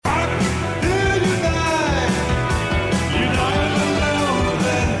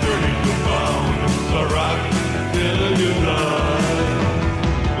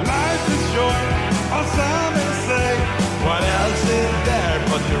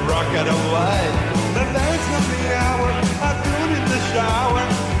get away. The lights of the hour are doing in the shower.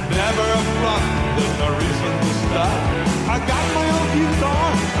 Never a flop, there's no reason to stop. I got my own guitar,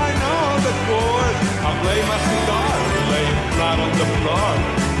 I know the chords. I'll play my cigar, lay it flat on the floor.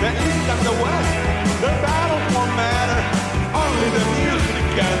 The east and the west, their battles won't matter. Only the music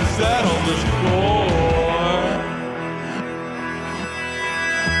can settle the score.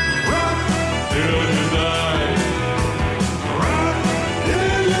 Rock till you die. Rock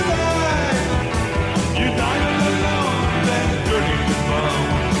till you die. You die all alone, then journey to bone.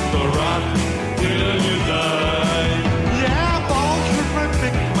 So rock till you die. Yeah, bones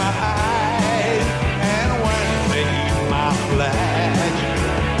reflecting my eyes, and when they eat my flesh,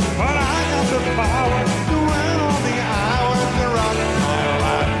 but I got the power to win all the hours to rock my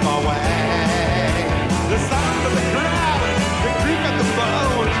life away. The sound of the crowd, the creak of the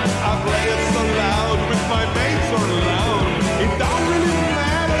bones. I play it so loud with my mates or alone. It don't really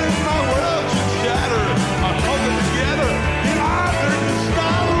matter if my world should shatter. I hold it together in honor to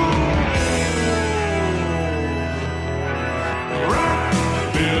stone. Rock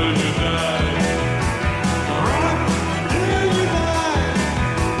till you die. Rock till you die.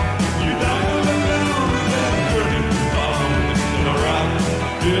 You die all alone, then turning to bone. So rock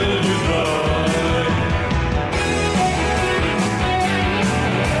till you die. Rock till you die.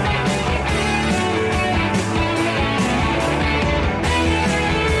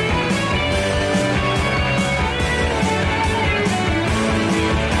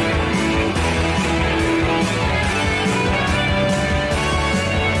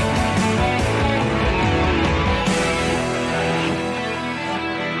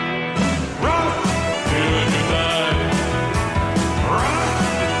 Rock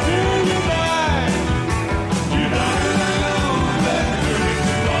till you die. You die alone, then turning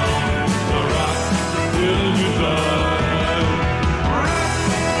to bone. So rock till you die. Rock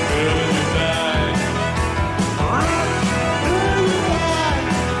till you die. Rock till you die.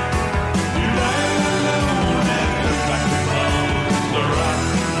 You die alone, then turn back to bone. So rock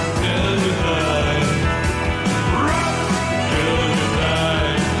till you die. Rock till you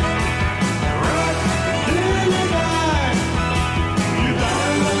die. Rock till you die. You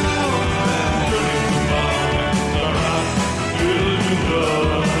die alone, then turning to bone. So rock till you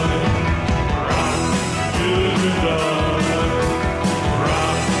die. Rock till you die.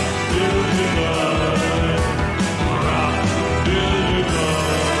 Rock till you die. Rock till you die.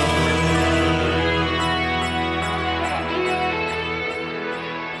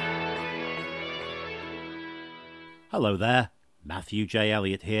 Hello there, Matthew J.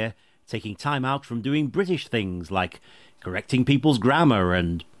 Elliott here, taking time out from doing British things like correcting people's grammar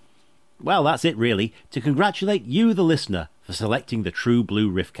and, well, that's it really, to congratulate you, the listener, for selecting the True Blue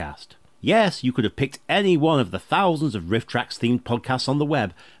Riffcast. Yes, you could have picked any one of the thousands of Riff Tracks themed podcasts on the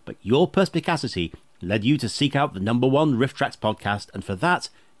web, but your perspicacity led you to seek out the #1 Riff Tracks podcast, and for that,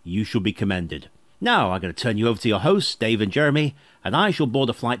 you should be commended. Now I'm going to turn you over to your hosts, Dave and Jeremy, and I shall board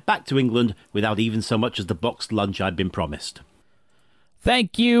a flight back to England without even so much as the boxed lunch I'd been promised.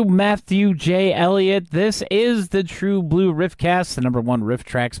 Thank you, Matthew J. Elliott. This is the True Blue Riffcast, the #1 Riff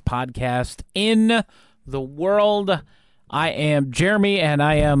Tracks podcast in the world. I am Jeremy, and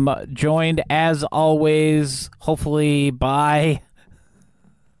I am joined, as always, hopefully by...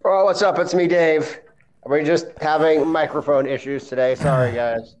 Oh, what's up? It's me, Dave. We're just having microphone issues today. Sorry,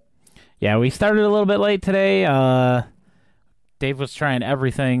 guys. Yeah, we started a little bit late today. Dave was trying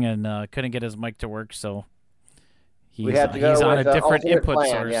everything and couldn't get his mic to work, so We had to go he's on a with different alternate input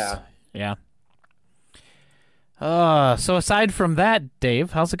plan, source. yeah. So aside from that,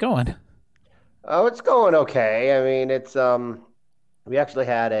 Dave, how's it going? Oh, it's going okay. I mean, it's we actually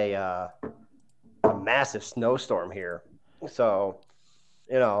had a massive snowstorm here, so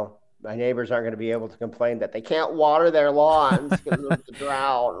my neighbors aren't going to be able to complain that they can't water their lawns because of the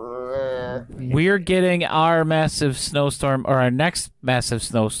drought. We're getting our massive snowstorm, or our next massive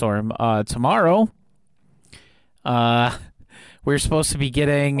snowstorm, tomorrow. We're supposed to be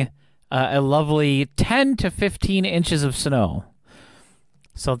getting a lovely 10 to 15 inches of snow.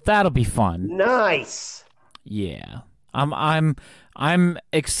 So that'll be fun. Nice. Yeah. I'm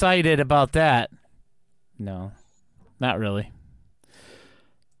excited about that. No. Not really.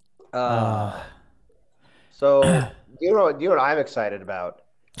 So do you know what I'm excited about?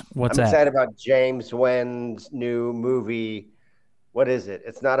 What's I'm that? excited about James Wen's new movie. What is it?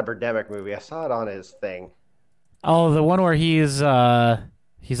 It's not a Birdemic movie. I saw it on his thing. Oh, the one where he's over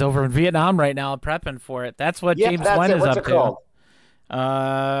in Vietnam right now prepping for it. That's what James Wen is What's up it called? to.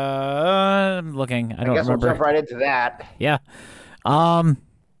 I'm looking. I don't guess remember. We'll jump right into that. Yeah.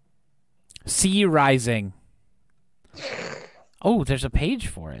 Sea Rising. Oh, there's a page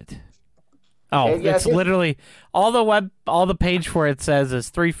for it. Oh, Yeah, it's literally all the page for it says is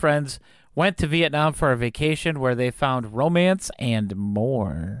 3 friends went to Vietnam for a vacation where they found romance and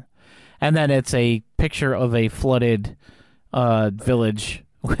more. And then it's a picture of a flooded village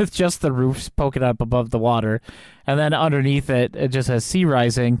with just the roofs poking up above the water. And then underneath it, it just has sea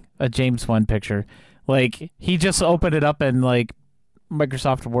rising, a James Wan picture. Like, he just opened it up in, like,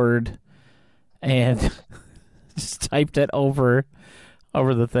 Microsoft Word and just typed it over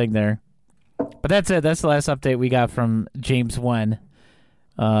the thing there. But that's it. That's the last update we got from James Wan.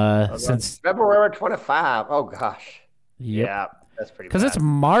 Since February 25. Oh gosh. Yep. Yeah, that's pretty. Because bad. it's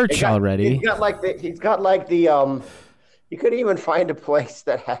March already. He's got like the. You could even find a place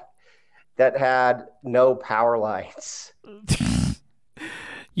that had no power lights.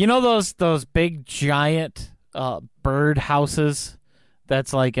 You know those big giant bird houses?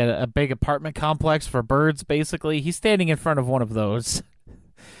 That's like a big apartment complex for birds. Basically, he's standing in front of one of those.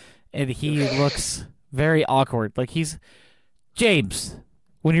 And he looks very awkward. Like he's James.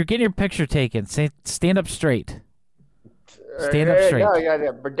 When you're getting your picture taken, stand up straight. Stand up straight. No, yeah,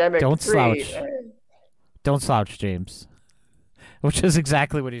 Birdemic Don't 3. slouch. Don't slouch, James. Which is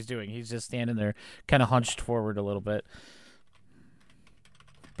exactly what he's doing. He's just standing there, kind of hunched forward a little bit.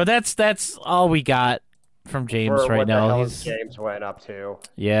 But that's all we got from James right now. What the hell is James went up to?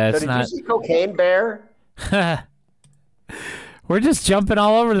 Yeah, it's so did not. you see Cocaine Bear? We're just jumping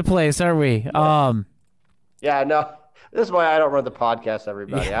all over the place, aren't we? Yeah, no. This is why I don't run the podcast,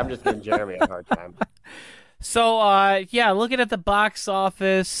 everybody. Yeah. I'm just giving Jeremy a hard time. So, looking at the box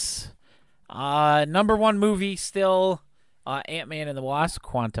office, number 1 movie still Ant-Man and the Wasp: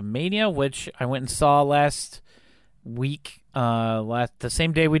 Quantumania, which I went and saw last week, the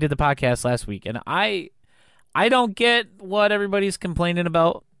same day we did the podcast last week, and I don't get what everybody's complaining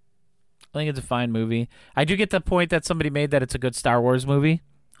about. I think it's a fine movie. I do get the point that somebody made that it's a good Star Wars movie.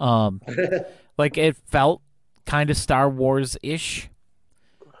 Like it felt kind of Star Wars-ish.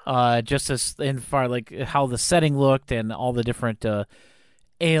 Just as in far like how the setting looked and all the different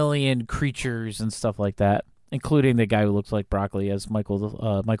alien creatures and stuff like that, including the guy who looks like broccoli, as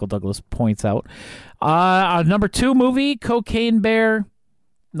Michael Douglas points out. Number 2 movie, Cocaine Bear.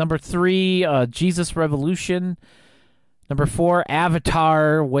 Number 3, Jesus Revolution. Number 4,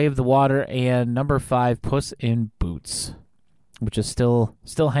 Avatar, Way of the Water, and number 5, Puss in Boots, which is still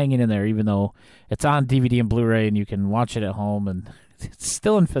hanging in there, even though it's on DVD and Blu-ray and you can watch it at home, and it's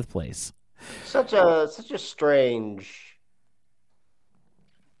still in 5th place. Such a strange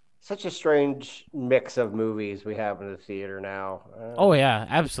mix of movies we have in the theater now. Oh yeah,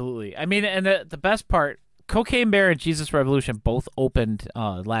 absolutely. I mean, and the best part, Cocaine Bear and Jesus Revolution both opened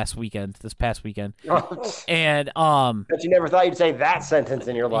this past weekend. And but you never thought you'd say that sentence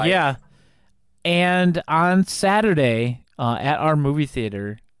in your life. Yeah. And on Saturday, at our movie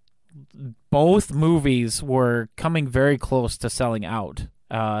theater, both movies were coming very close to selling out.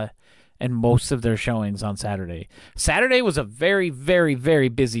 And most of their showings on Saturday. Saturday was a very, very, very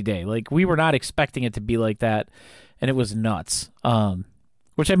busy day. Like, we were not expecting it to be like that, and it was nuts.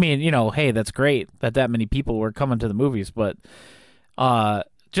 Which, I mean, hey, that's great that many people were coming to the movies, but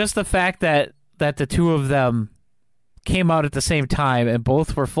just the fact that the two of them came out at the same time and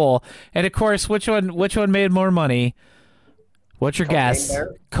both were full, and of course, which one made more money? What's your guess?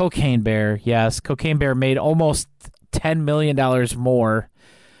 Bear? Cocaine Bear, yes. Cocaine Bear made almost $10 million more.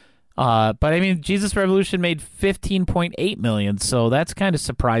 But I mean, Jesus Revolution made $15.8 million, so that's kind of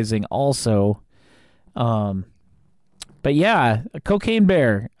surprising also. But yeah, Cocaine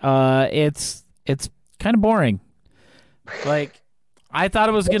Bear, it's kind of boring. Like, I thought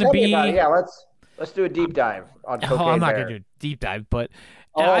it was going to be. Yeah, let's do a deep dive on Cocaine Bear. I'm not going to do a deep dive, but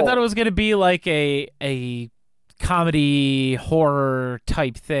I thought it was going to be like a comedy horror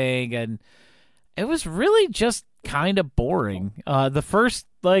type thing, and it was really just kind of boring. The first,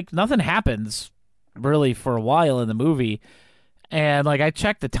 nothing happens really for a while in the movie, and I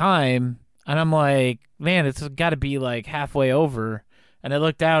checked the time, and I'm like, man, it's got to be halfway over. And I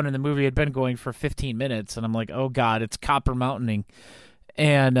looked down, and the movie had been going for 15 minutes, and I'm like, oh god, it's Copper Mountaining.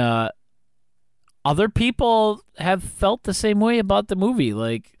 And other people have felt the same way about the movie.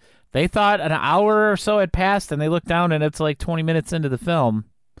 Like, they thought an hour or so had passed, and they looked down, and it's 20 minutes into the film.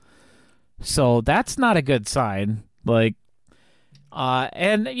 So that's not a good sign. And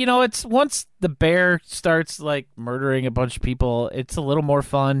it's once the bear starts murdering a bunch of people, it's a little more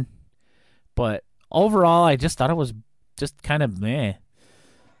fun. But overall, I just thought it was just kind of meh.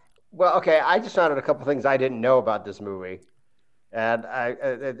 Well, okay, I just found out a couple things I didn't know about this movie, and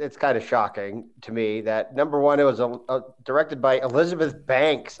it's kind of shocking to me that, number one, it was directed by Elizabeth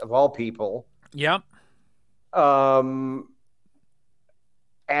Banks, of all people. Yep. And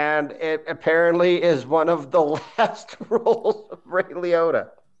and it apparently is one of the last roles of Ray Liotta.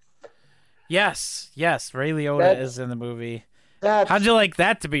 Yes, Ray Liotta That- is in the movie. That's How'd you like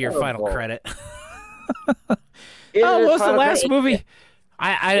that to be your final terrible. credit? It Oh, is what was the Final last Cut. movie?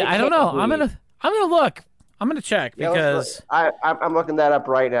 I don't know. I'm movie. gonna look. I'm gonna check Yeah, because I'm looking that up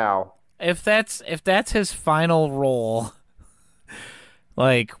right now. if that's his final role,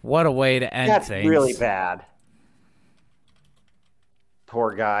 like what a way to end That's things. really bad.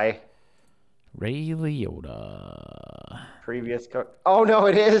 Poor guy. Ray Liotta. Previous. Oh no,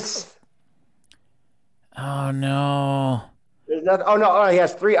 it is. Oh no. There's nothing. Oh no, oh, he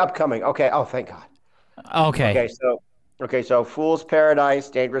has 3 upcoming. Okay. Oh, thank God. Okay. So Fool's Paradise,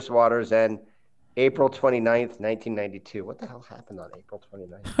 Dangerous Waters, and April 29th, 1992. What the hell happened on April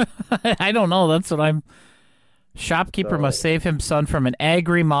 29th? I don't know. That's what I'm. Shopkeeper must save his son from an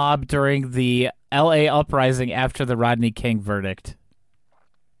angry mob during the L.A. uprising after the Rodney King verdict.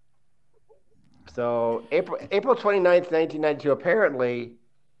 So April 29th, 1992 apparently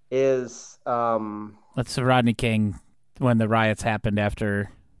is That's the Rodney King when the riots happened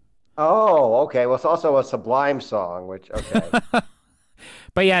after. oh, okay. Well, it's also a Sublime song, which okay.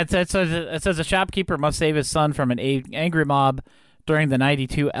 But yeah, it says a shopkeeper must save his son from an angry mob during the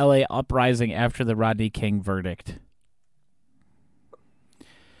 92 L.A. uprising after the Rodney King verdict.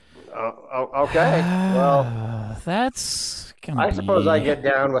 Okay. Well, That's gonna I suppose be... I get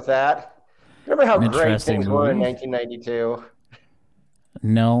down with that. Remember how An great interesting things were in movie. 1992?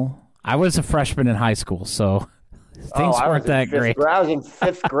 No. I was a freshman in high school, so things I weren't was in that great. I was in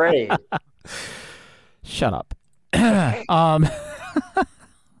 5th grade. Shut up.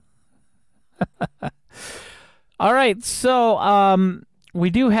 All right, so we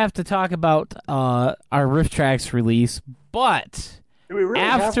do have to talk about our Riff Tracks release, but Do we really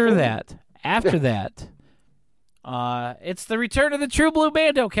have after to? that, it's the return of the True Blue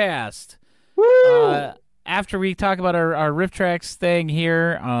Bando cast. Woo! After we talk about our Riff Tracks thing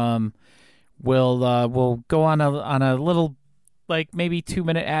here, we'll go on a little, like maybe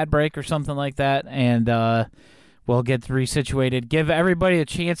 2-minute ad break or something like that, and we'll get resituated. Give everybody a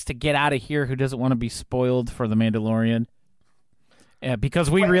chance to get out of here who doesn't want to be spoiled for The Mandalorian. Yeah, because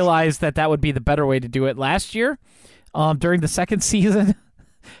we realized that would be the better way to do it last year, during the second season,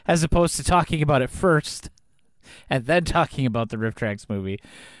 as opposed to talking about it first and then talking about the Riff Tracks movie.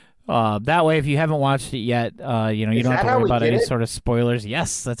 That way, if you haven't watched it yet, you don't have to worry about any sort of spoilers.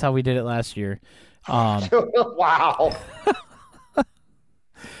 Yes, that's how we did it last year. Wow.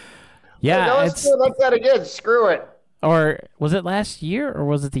 Yeah, No, let's do it like that again. Screw it. or was it last year or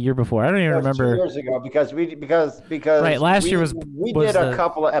was it the year before? I don't even That was 2 remember. years ago because Right, last year was we was did a the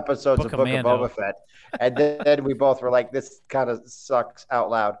couple of episodes Book of of Book of Mando. Boba Fett, and then we both were like, "This kind of sucks out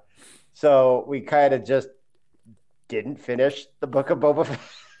loud," so we kind of just didn't finish the Book of Boba Fett.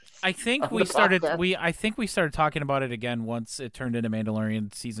 I think on we the started. podcast. I think we started talking about it again once it turned into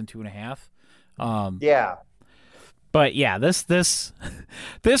Mandalorian season 2.5. Yeah, But yeah, this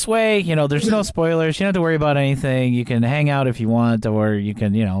way, there's no spoilers. You don't have to worry about anything. You can hang out if you want, or you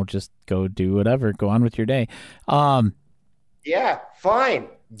can, just go do whatever. Go on with your day. yeah, fine,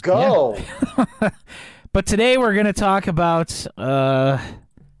 go. But today we're going to talk about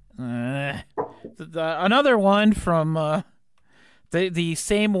another one from the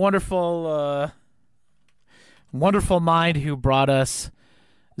same wonderful mind who brought us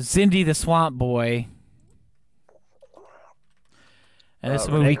Zindy the Swamp Boy. And it's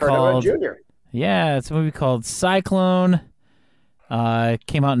a movie Renee Cardona called Jr. Yeah, it's a movie called Cyclone. It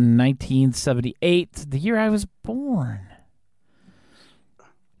came out in 1978, the year I was born.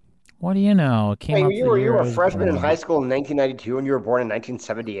 What do you know? It came Hey, out you the were year I a was freshman in born. high school in 1992, and you were born in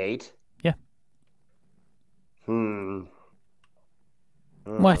 1978. Yeah.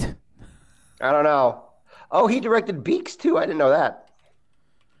 What? I don't know. Oh, he directed Beaks too. I didn't know that.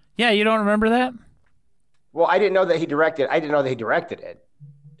 Yeah, you don't remember that? Well, I didn't know that he directed. I didn't know that he directed it.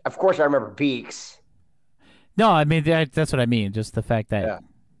 Of course, I remember Beaks. No, I mean that's what I mean. Just the fact that Yeah.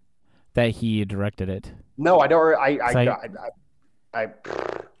 that he directed it. No, I don't. I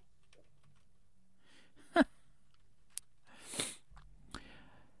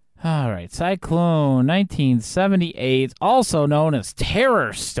All right, Cyclone, 1978, also known as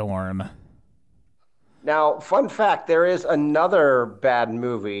Terror Storm. Now, fun fact: there is another bad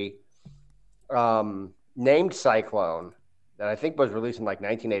movie named Cyclone that I think was released in like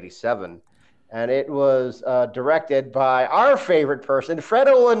 1987, and it was directed by our favorite person, Fred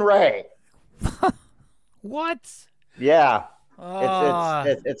Olen Ray. What? Yeah, Ah.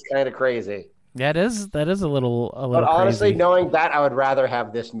 it's kind of crazy. That is a little But honestly, crazy. knowing that, I would rather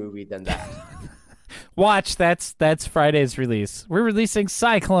have this movie than that. Watch, that's Friday's release. We're releasing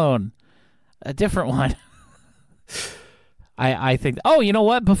Cyclone, a different one. I think. Oh, you know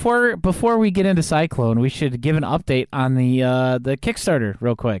what? Before we get into Cyclone, we should give an update on the Kickstarter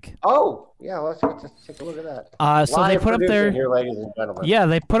real quick. Oh, yeah. Let's take a look at that. So they put up their here, ladies and gentlemen. Yeah,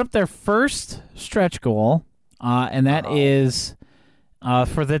 they put up their first stretch goal, and that is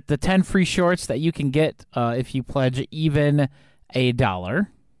for the 10 free shorts that you can get if you pledge even $1,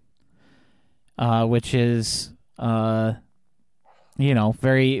 which is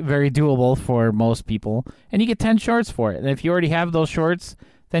very, very doable for most people. And you get 10 shorts for it. And if you already have those shorts,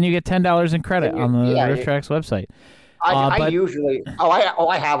 then you get $10 in credit on the Rifftrax website.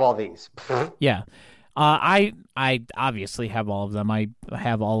 I have all these. Yeah. I obviously have all of them. I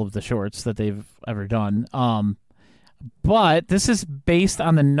have all of the shorts that they've ever done. But this is based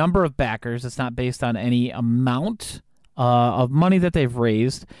on the number of backers. It's not based on any amount of money that they've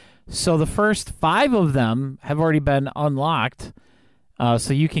raised. So the first 5 of them have already been unlocked.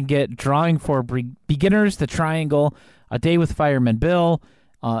 So you can get Drawing for Beginners, The Triangle, A Day with Fireman Bill,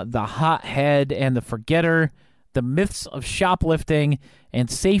 The Hothead and the Forgetter, The Myths of Shoplifting, and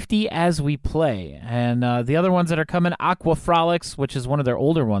Safety as We Play. And the other ones that are coming, Aqua Frolics, which is one of their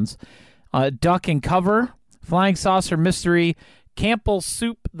older ones, Duck and Cover, Flying Saucer Mystery, Campbell's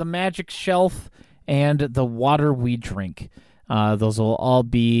Soup, The Magic Shelf, and The Water We Drink. Those will all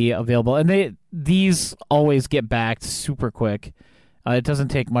be available. And these always get backed super quick. It doesn't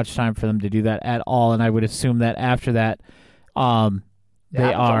take much time for them to do that at all, and I would assume that after that,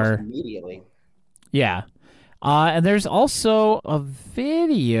 they are immediately. Yeah, and there's also a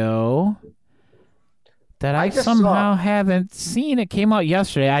video that I somehow haven't seen. It came out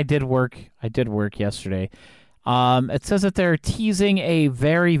yesterday. I did work yesterday. It says that they're teasing a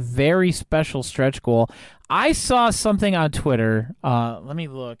very, very special stretch goal. I saw something on Twitter. Let me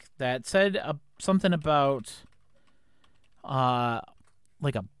look. That said something about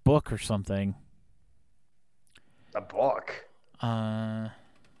like a book or something. A book?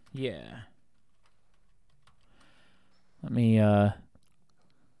 Yeah. Let me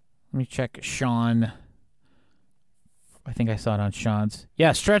check Sean. I think I saw it on Sean's.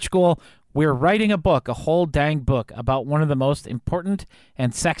 Yeah, stretch goal. We're writing a book, a whole dang book, about one of the most important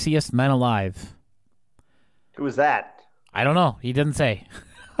and sexiest men alive. Who was that? I don't know. He didn't say.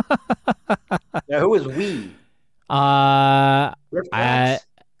 Now, who is we?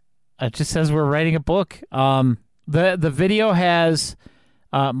 It just says we're writing a book. The video has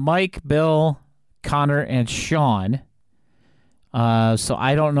Mike, Bill, Connor, and Sean. So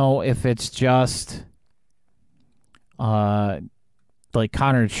I don't know if it's just like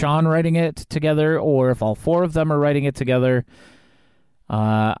Connor and Sean writing it together, or if all 4 of them are writing it together.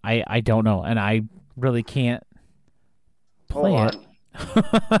 I don't know, and I really can't play it.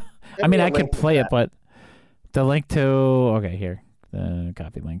 I mean, I can play it, but the link to here, the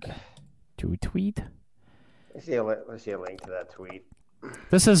copy link to a tweet. Let's see a link to that tweet.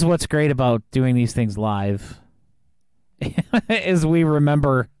 This is what's great about doing these things live. Is we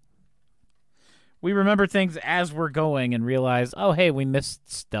remember things as we're going and realize, oh hey, we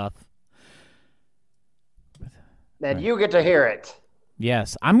missed stuff. And you get to hear it.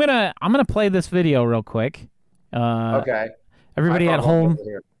 Yes, I'm gonna play this video real quick. Okay. Everybody at home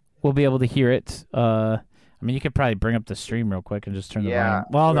will be able to hear it. I mean, you could probably bring up the stream real quick and just turn the volume.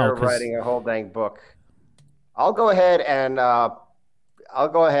 Well, we're no, writing a whole dang book. I'll go ahead and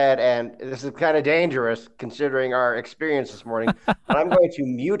this is kind of dangerous considering our experience this morning, but I'm going to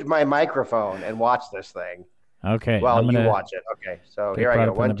mute my microphone and watch this thing. Okay. Well, you watch it. Okay. So here I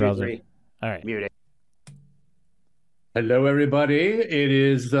go. 1, 2, 3. All right. Muting. Hello, everybody. It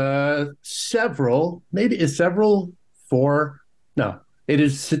is it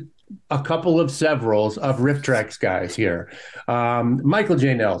is a couple of severals of Rifftrax guys here. Michael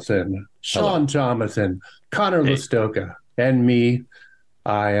J. Nelson, Sean Thomason, Connor Listoka, and me.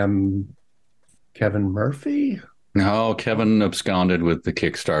 I am Kevin Murphy. No, Kevin absconded with the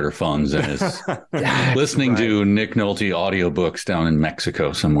Kickstarter funds and is listening to Nick Nolte audiobooks down in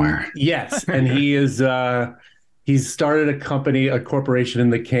Mexico somewhere. Yes, and he is he's started a corporation in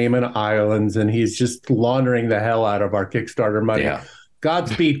the Cayman Islands, and he's just laundering the hell out of our Kickstarter money. Yeah.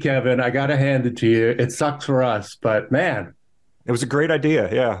 Godspeed, Kevin. I got to hand it to you. It sucks for us, but man, it was a great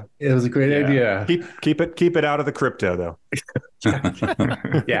idea. Yeah, it was a great idea. Keep it out of the crypto though.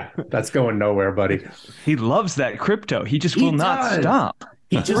 Yeah, that's going nowhere, buddy. He loves that crypto. He just will not stop.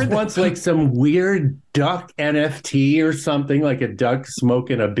 He just wants like some weird duck NFT or something, like a duck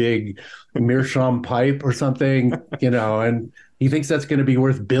smoking a big meerschaum pipe or something, and he thinks that's going to be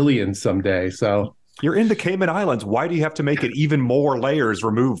worth billions someday. So You're in the Cayman Islands. Why do you have to make it even more layers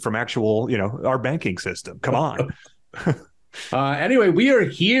removed from actual, our banking system? Come on. Anyway, we are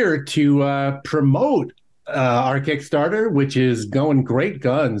here to promote our Kickstarter, which is going great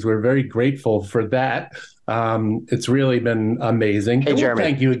guns. We're very grateful for that. It's really been amazing. Hey, We'll Jeremy.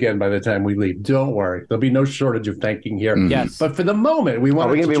 thank you again by the time we leave. Don't worry. There'll be no shortage of thanking here. Yes. But for the moment, we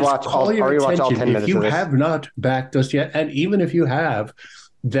want we to gonna be just watch call all- your are you watch all attention. 10 If minutes you of this? have not backed us yet, and even if you have,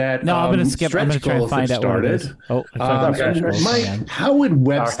 that No, I'm going to skip. I'm going to stretch try and goals find have out what it is. started. Oh, I found stretch And goals Mike, again. how would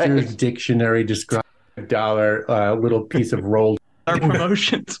Webster's right. dictionary describe a dollar little piece of rolled? Our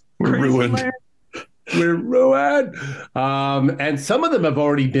promotions. We're Crazy ruined. Larry. We're ruined. And some of them have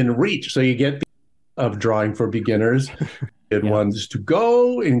already been reached. So you get the of drawing for beginners. Good ones to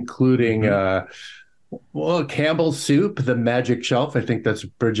go, including Campbell's Soup, The Magic Shelf. I think that's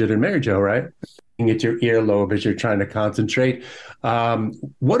Bridget and Mary Jo, right? It's your earlobe as you're trying to concentrate.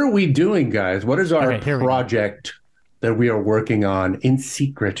 What are we doing, guys? What is our Okay, here we go. project that we are working on in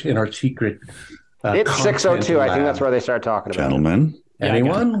secret, in our secret It's content 6:02. I think lab? that's where they start talking about it. Gentlemen, Yeah, I got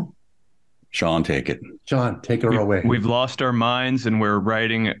Anyone? Sean, take it. John, take her away. We've lost our minds and we're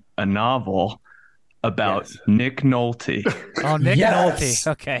writing a novel about Yes. Nick Nolte. Oh, Nick Yes.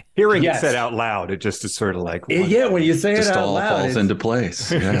 Nolte. Okay. Hearing Yes. it said out loud, it just is sort of like, Yeah, when you say it Just out all loud, falls it's- into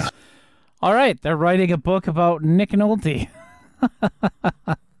place. Yeah. All right. They're writing a book about Nick Nolte.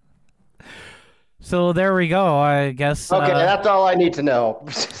 So there we go. I guess. Okay, that's all I need to know.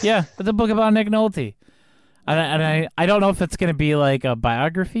 Yeah, it's a book about Nick Nolte. And I don't know if it's going to be like a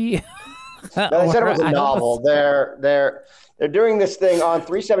biography. No, they said it was Or- a I hope novel. They're doing this thing on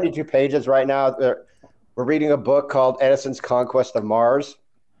 372 pages right now. We're reading a book called Edison's Conquest of Mars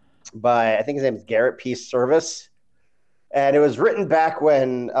by, I think his name is Garrett P. Service. And it was written back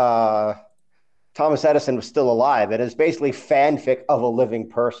when Thomas Edison was still alive. It is basically fanfic of a living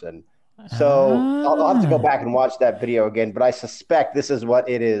person. So I'll have to go back and watch that video again, but I suspect this is what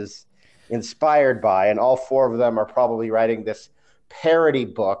it is inspired by. And all four of them are probably writing this parody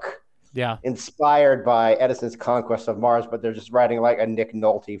book Yeah. inspired by Edison's Conquest of Mars, but they're just writing like a Nick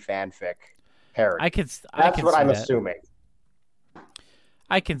Nolte fanfic parody. I can That's what see I'm that. assuming.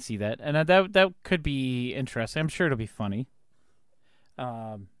 I can see that, and that could be interesting. I'm sure it'll be funny.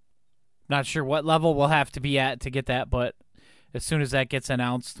 Not sure what level we'll have to be at to get that, but as soon as that gets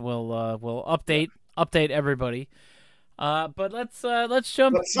announced, we'll update everybody. But let's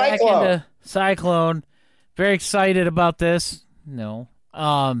jump But back Cyclone. into Cyclone. Very excited about this. No.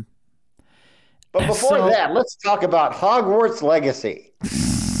 But before So- that, let's talk about Hogwarts Legacy.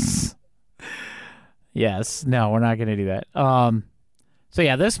 Yes. No, we're not going to do that. So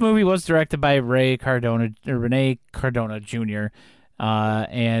yeah, this movie was directed by Rene Cardona Jr.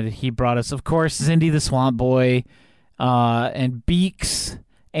 And he brought us, of course, Zindy the Swamp Boy, and Beaks,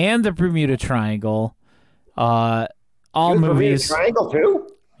 and the Bermuda Triangle. All He was Bermuda movies. Triangle too.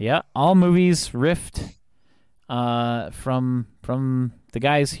 Yeah, all movies riffed from the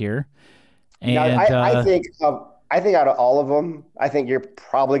guys here. And Now, I think out of all of them, I think you're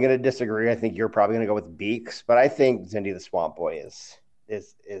probably going to disagree. I think you're probably going to go with Beaks, but I think Zindy the Swamp Boy is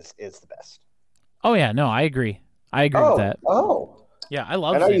the best. oh yeah, no, I agree. I agree with that. Oh, Yeah, I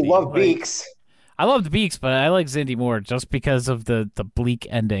love. I know you Zindy. love Like, Beaks. I loved Beaks, but I like Zindy more just because of the bleak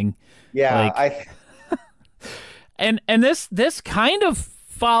ending. Yeah, like- And this kind of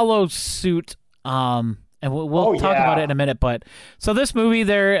follows suit. And we'll talk about it in a minute. But so this movie,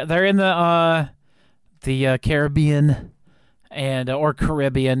 they're in the Caribbean and or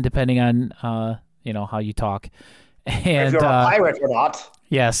Caribbean, depending on how you talk. if And you're a pirate or not.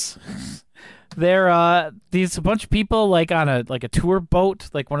 yes, they're these a bunch of people like on a tour boat,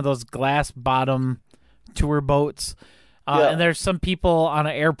 like one of those glass bottom tour boats. And there's some people on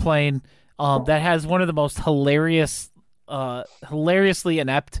an airplane that has one of the most hilariously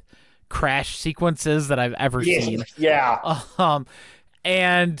inept crash sequences that I've ever seen. Yeah.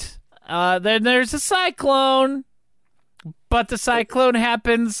 And then there's a cyclone, but the cyclone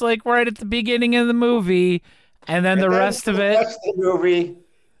happens like right at the beginning of the movie, and then the rest of it, rest of the movie,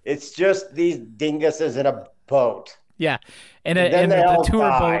 it's just these dinguses in a boat. yeah, in And then they the all tour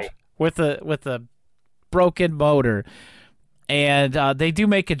die. boat with a broken motor. And they do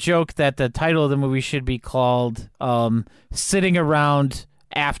make a joke that the title of the movie should be called Sitting Around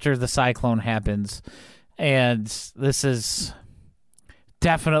After the Cyclone Happens. And this is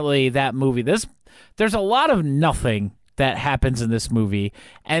definitely that movie. There's a lot of nothing that happens in this movie.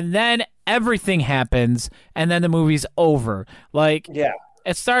 And then everything happens, and then the movie's over. Like, Yeah.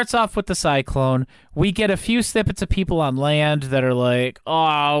 it starts off with the cyclone. We get a few snippets of people on land that are like,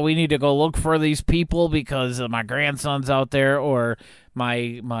 "Oh, we need to go look for these people because my grandson's out there, or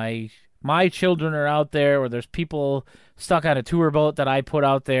my my children are out there, or there's people stuck on a tour boat that I put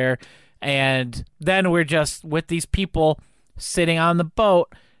out there, and then we're just with these people sitting on the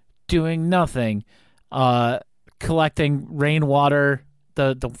boat doing nothing, collecting rainwater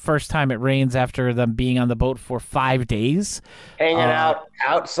the first time it rains after them being on the boat for 5 days. Hanging out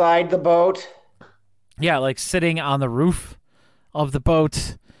outside the boat. Yeah, like sitting on the roof of the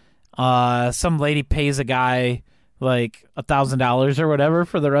boat. Some lady pays a guy like $1,000 or whatever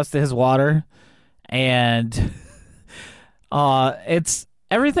for the rest of his water. And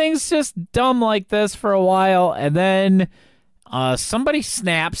everything's just dumb like this for a while, and then somebody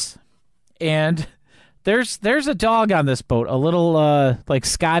snaps, and there's a dog on this boat, a little like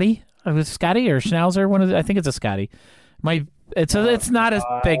Scotty. Was it Scotty or Schnauzer? I think it's a Scotty. It's not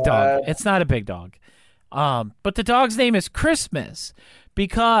a big dog. It's not a big dog. But the dog's name is Christmas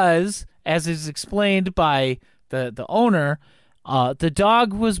because, as is explained by the owner, the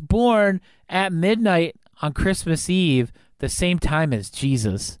dog was born at midnight on Christmas Eve, the same time as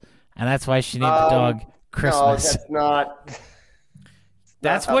Jesus, and that's why she named the dog Christmas. No,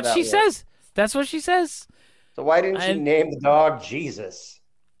 that's what she says. That's what she says. So why didn't she name the dog Jesus?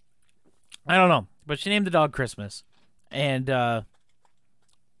 I don't know, but she named the dog Christmas. And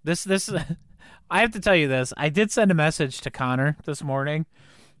this I have to tell you this. I did send a message to Connor this morning,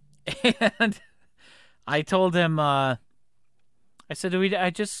 and I told him, I said, I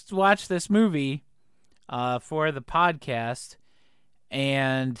just watched this movie for the podcast,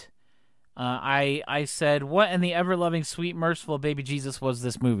 and I said, what in the ever-loving, sweet, merciful baby Jesus was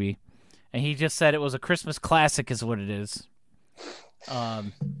this movie? And he just said it was a Christmas classic is what it is.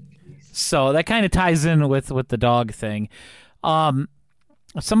 So that kind of ties in with the dog thing.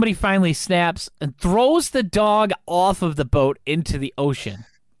 Somebody finally snaps and throws the dog off of the boat into the ocean.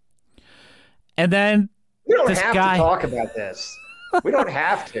 And then we don't this have guy... to talk about this. We don't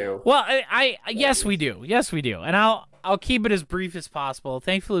have to. Well, yes, we do. Yes, we do. And I'll keep it as brief as possible.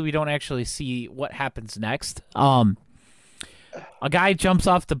 Thankfully, we don't actually see what happens next. A guy jumps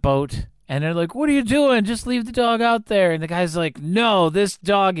off the boat, and they're like, "What are you doing? Just leave the dog out there." And the guy's like, "No, this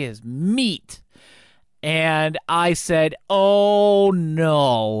dog is meat." And I said, "Oh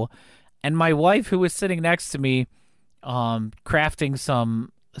no!" And my wife, who was sitting next to me, crafting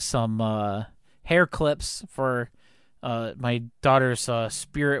some hair clips for my daughter's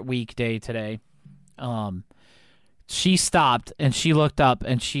Spirit Week day today, she stopped and she looked up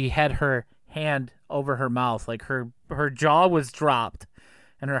and she had her hand over her mouth, like her jaw was dropped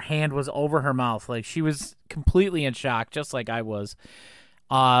and her hand was over her mouth, like she was completely in shock, just like I was.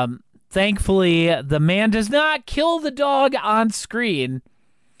 Thankfully, the man does not kill the dog on screen,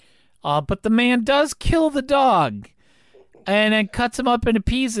 but the man does kill the dog and then cuts him up into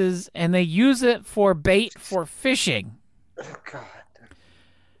pieces, and they use it for bait for fishing. Oh, God.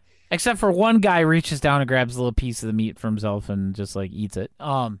 Except for one guy reaches down and grabs a little piece of the meat for himself and just like eats it.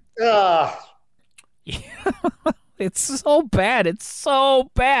 It's so bad. It's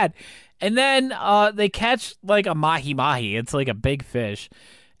so bad. And then they catch like a mahi-mahi. It's like a big fish.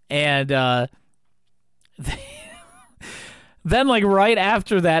 And then like right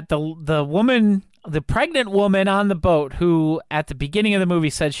after that, the pregnant woman on the boat, who at the beginning of the movie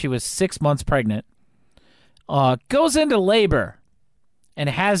said she was 6 months pregnant, goes into labor and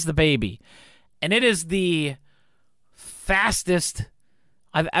has the baby. And it is the fastest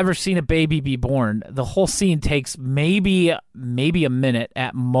I've ever seen a baby be born. The whole scene takes maybe a minute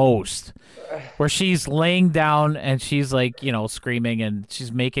at most, where she's laying down and she's like, screaming, and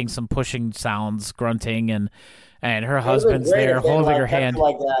she's making some pushing sounds, grunting, and her husband's there holding her hand.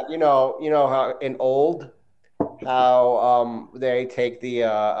 Like that. You know how in Old, how they take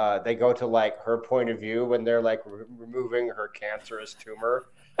they go to like her point of view when they're like removing her cancerous tumor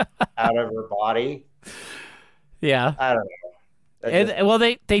out of her body. Yeah. I don't know. Well,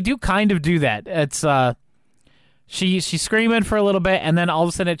 they do kind of do that. It's she's screaming for a little bit, and then all of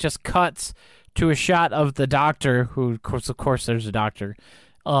a sudden it just cuts to a shot of the doctor, who of course there's a doctor,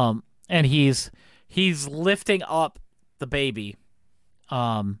 and he's lifting up the baby.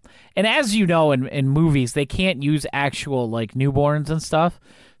 And as you know, in movies, they can't use actual like newborns and stuff.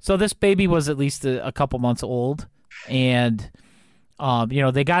 So this baby was at least a couple months old, and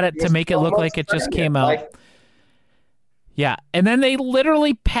they got it to make it look like it just came out. Yeah, and then they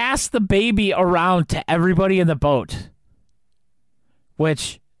literally pass the baby around to everybody in the boat,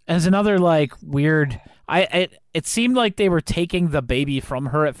 which is another like weird. It seemed like they were taking the baby from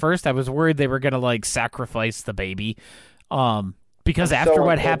her at first. I was worried they were gonna like sacrifice the baby, because after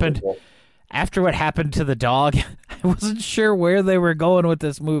what happened to the dog, I wasn't sure where they were going with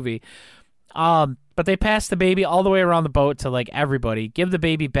this movie. But they pass the baby all the way around the boat to like everybody, give the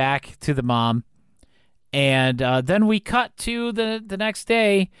baby back to the mom, and then we cut to the next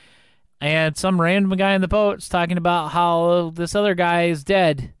day, and some random guy in the boat's talking about how this other guy is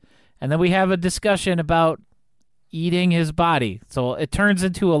dead, and then we have a discussion about eating his body. So it turns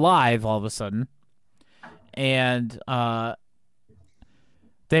into Alive all of a sudden, and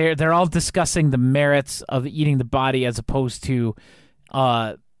they're all discussing the merits of eating the body as opposed to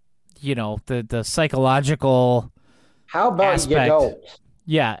the psychological How about aspect. you don't?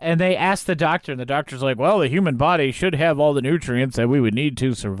 Yeah, and they asked the doctor, and the doctor's like, well, the human body should have all the nutrients that we would need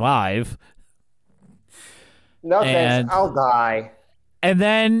to survive. No And- thanks. I'll die. And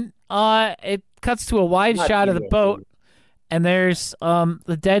then it cuts to a wide Not shot of the you. boat, and there's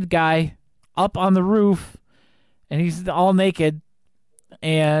the dead guy up on the roof, and he's all naked,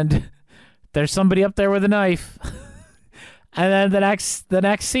 and there's somebody up there with a knife. And then the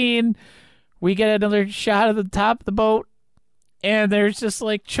next scene, we get another shot of the top of the boat, and there's just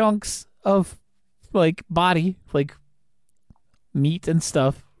like chunks of like body, like meat and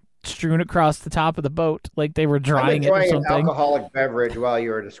stuff strewn across the top of the boat, like they were I'm drying it or enjoying an something. alcoholic beverage while you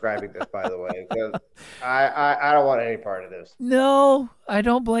were describing this, by the way, because I don't want any part of this. No, I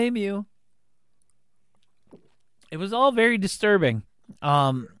don't blame you. It was all very disturbing.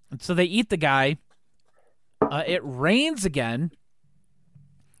 So they eat the guy. It rains again,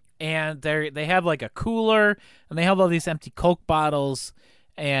 and they have like a cooler, and they have all these empty Coke bottles,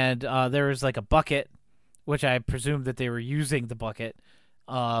 and there was like a bucket, which I presume that they were using the bucket,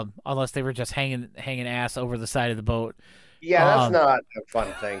 unless they were just hanging ass over the side of the boat. Yeah, that's not a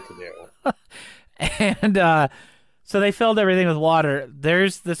fun thing to do. And so they filled everything with water.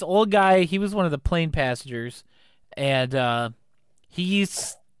 There's this old guy. He was one of the plane passengers, and he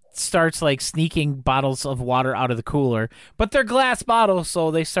starts like sneaking bottles of water out of the cooler, but they're glass bottles, so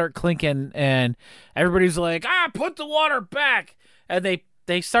they start clinking, and everybody's like, put the water back, and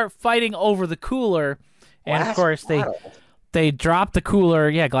they start fighting over the cooler, and of course they drop the cooler.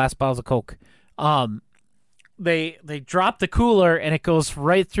 Yeah, glass bottles of Coke. They drop the cooler, and it goes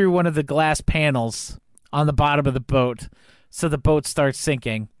right through one of the glass panels on the bottom of the boat, so the boat starts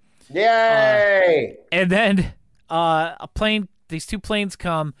sinking. Yay! And then these two planes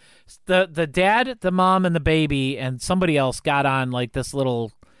come. The dad, the mom, and the baby, and somebody else got on like this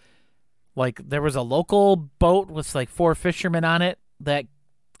little, like there was a local boat with like 4 fishermen on it that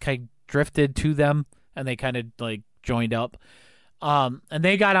kind of drifted to them, and they kind of like joined up. And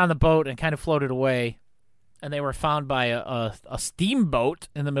they got on the boat and kind of floated away, and they were found by a steamboat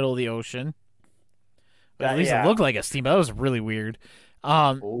in the middle of the ocean. At least it looked like a steamboat. That was really weird.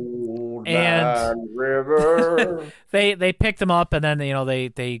 Old and- Man River. They picked them up, and then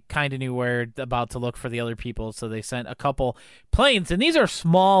they kind of knew where about to look for the other people, so they sent a couple planes, and these are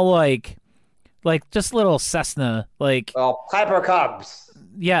small, like just little Cessna, like Piper Cubs.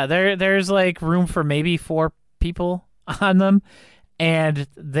 yeah, there's like room for maybe 4 people on them, and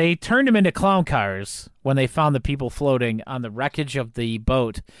they turned them into clown cars when they found the people floating on the wreckage of the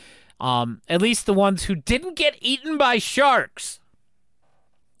boat. At least the ones who didn't get eaten by sharks.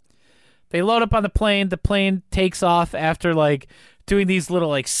 They load up on the plane. The plane takes off after like doing these little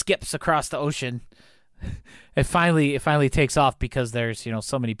like skips across the ocean. It finally takes off because there's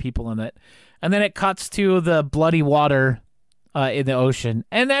so many people in it, and then it cuts to the bloody water in the ocean,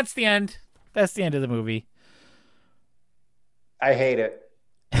 and that's the end. That's the end of the movie. I hate it.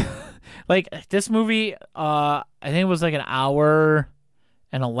 Like this movie, I think it was like an hour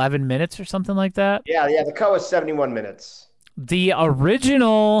and 11 minutes or something like that. Yeah. The cut was 71 minutes. The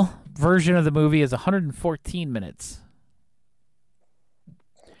original version of the movie is 114 minutes.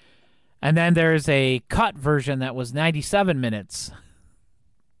 And then there's a cut version that was 97 minutes.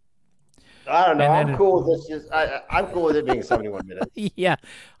 I don't know. And then I'm cool with this. I'm cool with it being 71 minutes. Yeah,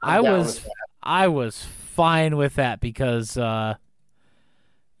 I'm down with that. I was fine with that because it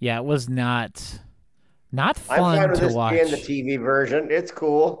was not I'm fun fine with to this watch. being the TV version. It's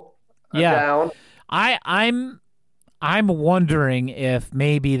cool. I'm Yeah. down. I'm wondering if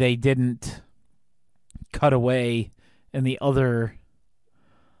maybe they didn't cut away in the other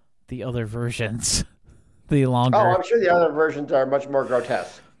versions, the longer. Oh, I'm sure the other versions are much more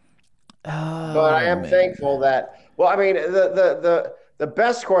grotesque. But I am thankful that. Well, I mean, the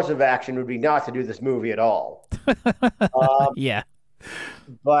best course of action would be not to do this movie at all. Yeah.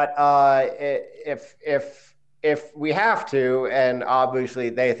 But if we have to, and obviously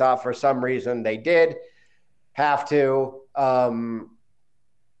they thought for some reason they did have to,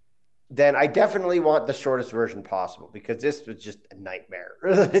 then I definitely want the shortest version possible because this was just a nightmare.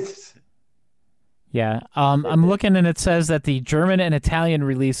 Yeah. I'm looking and it says that the German and Italian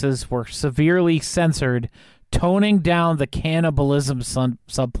releases were severely censored, toning down the cannibalism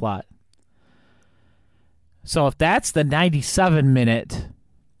subplot. So if that's the 97-minute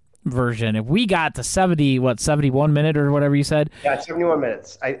version, if we got to 71 minute or whatever you said. Yeah, 71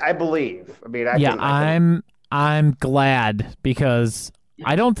 minutes. I believe. I mean, I'm glad because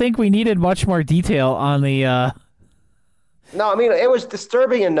I don't think we needed much more detail on the No, I mean, it was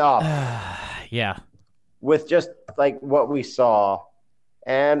disturbing enough. Yeah. With just like what we saw.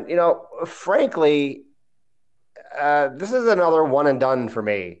 And, frankly, this is another one and done for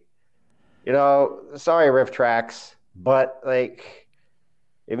me. Sorry, Riff Tracks, but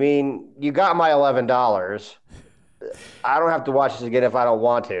you got my $11. I don't have to watch this again if I don't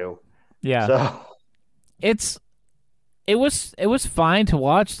want to. Yeah. So it was fine to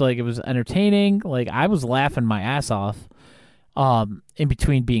watch. Like, it was entertaining. Like, I was laughing my ass off in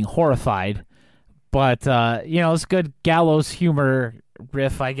between being horrified. But it's good gallows humor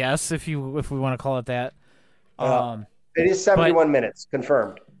riff, I guess, if we want to call it that. It is 71 minutes,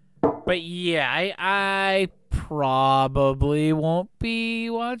 confirmed. But yeah, I probably won't be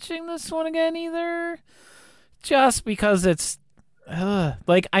watching this one again either, just because it's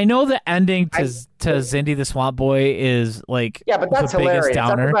I know the ending to Zindy the Swamp Boy is but that's the hilarious.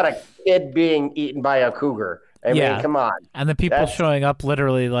 Downer. That's about a kid being eaten by a cougar. I mean, come on. And the people showing up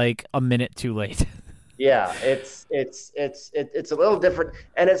literally a minute too late. Yeah, it's a little different,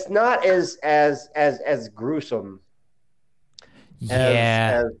 and it's not as gruesome.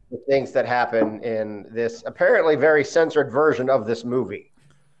 As the things that happen in this apparently very censored version of this movie.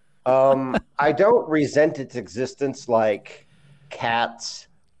 I don't resent its existence like Cats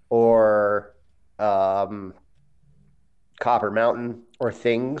or Copper Mountain or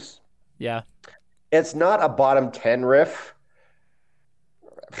Things. Yeah. It's not a bottom 10 riff.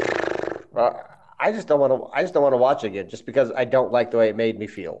 I just don't want to watch it again just because I don't like the way it made me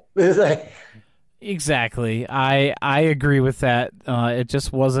feel. Exactly. I agree with that. It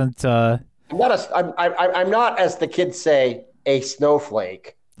just wasn't. I'm not, as the kids say, a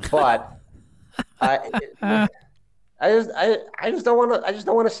snowflake, but I just don't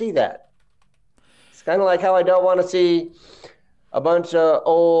want to see that. It's kind of like how I don't want to see a bunch of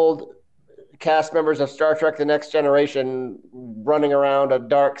old cast members of Star Trek: The Next Generation running around a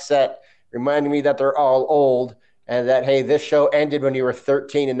dark set, reminding me that they're all old and that, hey, this show ended when you were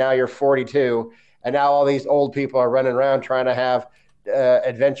 13 and now you're 42. And now all these old people are running around trying to have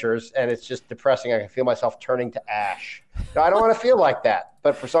adventures, and it's just depressing. I can feel myself turning to ash. Now, I don't want to feel like that,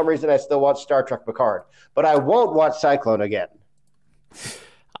 but for some reason I still watch Star Trek Picard. But I won't watch Cyclone again.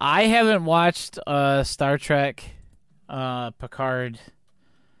 I haven't watched Star Trek Picard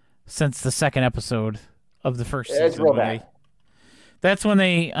since the second episode of the first season. It's real bad. That's when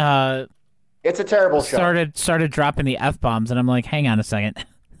they it's a terrible show. Started dropping the F-bombs, and I'm like, hang on a second.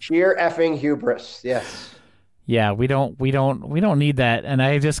 Sheer effing hubris. Yes. Yeah, we don't need that, and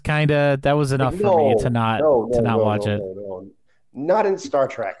I just that was enough for me to not watch it. No. Not in Star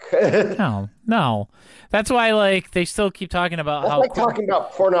Trek. No. That's why they still keep talking about That's like talking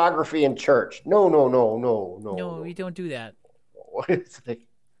about pornography in church. No. No, we don't do that.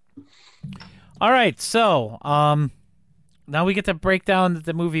 All right, so now we get to break down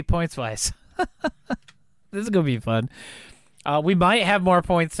the movie points wise. This is gonna be fun. We might have more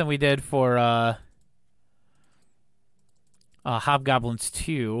points than we did for Hobgoblins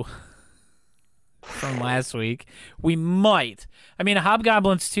 2 from last week. We might. I mean,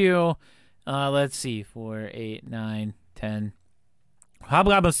 Hobgoblins 2, let's see, 4, 8, 9, 10.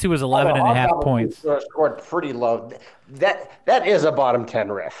 Hobgoblins 2 was 11 and a half points. Scored pretty low. That is a bottom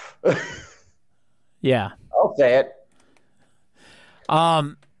 10 riff. Yeah. I'll say it.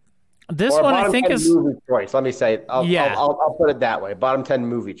 This one I think is movie choice. Let me say it. I'll put it that way. Bottom 10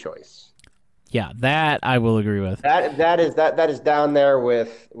 movie choice. Yeah, that I will agree with. That is down there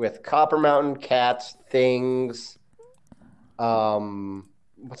with Copper Mountain, Cats, Things.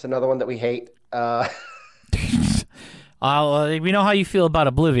 What's another one that we hate? We know how you feel about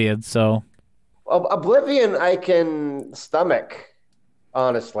Oblivion, so Oblivion I can stomach,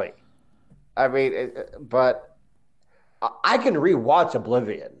 honestly. I mean, but I can rewatch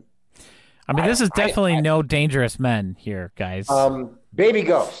Oblivion. I mean, this is definitely no Dangerous Men here, guys. Baby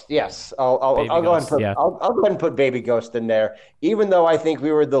Ghost, yes. I'll go ahead and put Baby Ghost in there, even though I think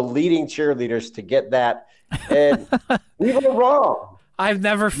we were the leading cheerleaders to get that, and we were wrong. I've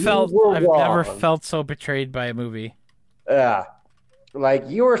never felt so betrayed by a movie. Yeah, like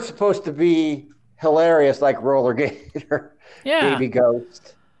you were supposed to be hilarious, like Roller Gator. Yeah, Baby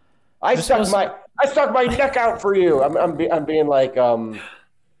Ghost. I stuck my neck out for you. I'm being like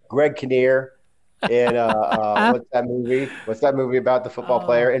Greg Kinnear in what's that movie? What's that movie about the football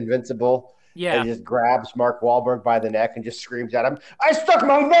player, Invincible? Yeah. And he just grabs Mark Wahlberg by the neck and just screams at him, "I stuck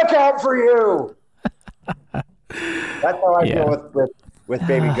my neck out for you." That's how I feel with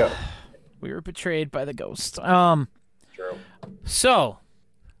Baby Ghost. We were betrayed by the ghost. True. So,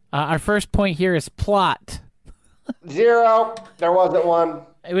 our first point here is plot. 0. There wasn't one.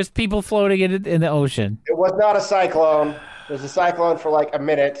 It was people floating in the ocean. It was not a cyclone. It was a cyclone for like a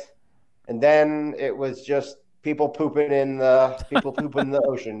minute, and then it was just people pooping in the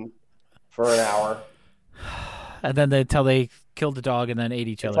ocean for an hour. And then until they killed the dog and then ate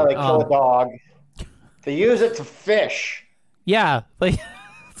each other. Until they kill a dog. They use it to fish. Yeah, like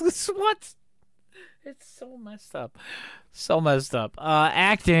what? It's so messed up. So messed up.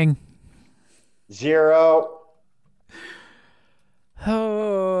 Acting. 0.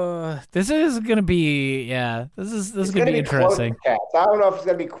 Oh, this is gonna be This is gonna be interesting. Cats. I don't know if it's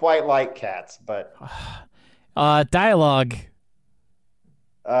gonna be quite like Cats, but dialogue.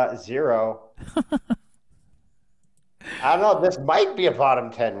 0. I don't know. This might be a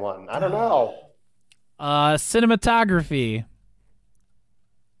bottom 10 one. I don't know. Cinematography.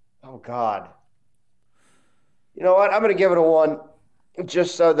 Oh God. You know what? I'm gonna give it a 1,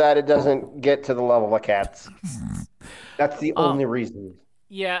 just so that it doesn't get to the level of Cats. That's the only reason.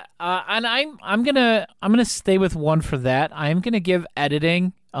 Yeah, and I'm gonna stay with 1 for that. I'm gonna give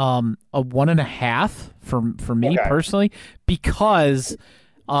editing a 1.5 for me personally, because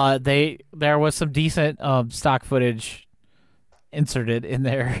there was some decent stock footage inserted in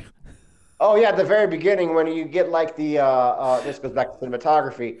there. Oh yeah, at the very beginning when you get like the this goes back to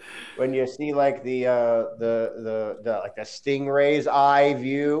cinematography, when you see like the like the stingray's eye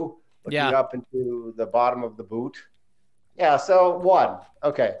view looking up into the bottom of the boot. Yeah, so 1.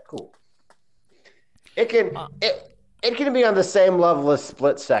 Okay, cool. It can be on the same level as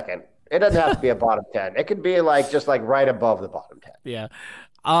Split Second. It doesn't have to be a bottom 10. It could be like just like right above the bottom 10. Yeah.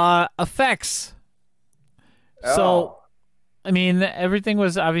 Effects. So I mean, everything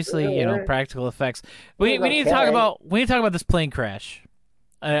was obviously, practical effects. We need to talk about this plane crash.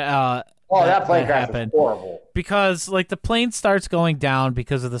 That plane crash was horrible. Because like the plane starts going down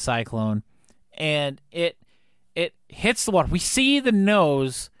because of the cyclone, and it hits the water. We see the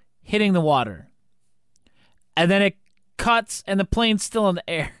nose hitting the water, and then it cuts, and the plane's still in the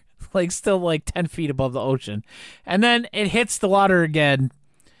air, still 10 feet above the ocean, and then it hits the water again,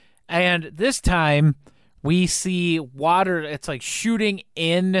 and this time we see water. It's like shooting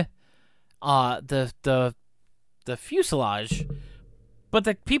in the fuselage, but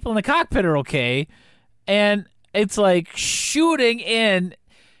the people in the cockpit are okay, and it's like shooting in,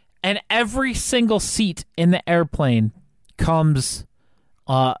 and every single seat in the airplane comes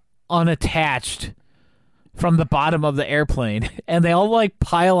unattached from the bottom of the airplane, and they all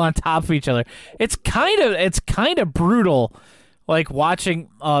pile on top of each other. It's kind of brutal. Watching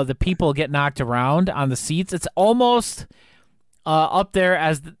the people get knocked around on the seats. It's almost up there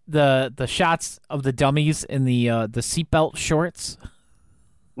as the shots of the dummies in the seatbelt shorts.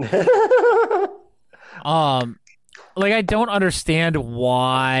 I don't understand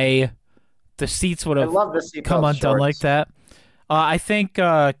why the seats would have come undone like that. I think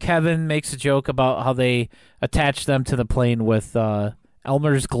Kevin makes a joke about how they attached them to the plane with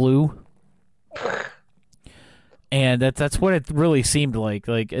Elmer's glue. And that's what it really seemed like.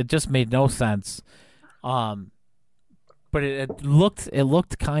 It just made no sense. But it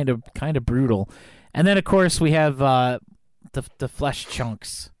looked kind of brutal. And then of course we have the flesh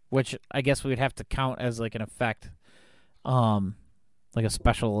chunks, which I guess we would have to count as an effect, like a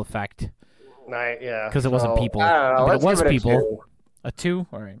special effect. Yeah. Because it wasn't people. I don't know. But it was give it people. A 2?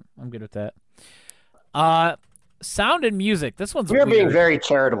 All right, I'm good with that. Sound and music. This one's We're weird. being very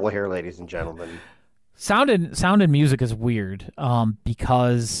charitable here, ladies and gentlemen. Sound and music is weird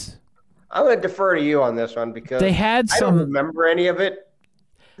because I'm going to defer to you on this one because they had I don't remember any of it.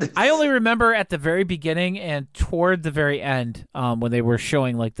 I only remember at the very beginning and toward the very end when they were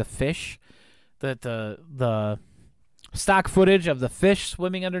showing the fish, the stock footage of the fish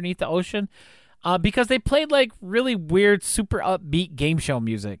swimming underneath the ocean, because they played really weird, super upbeat game show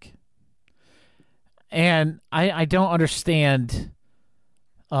music, and I don't understand.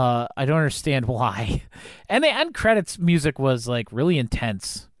 I don't understand why. And the end credits music was really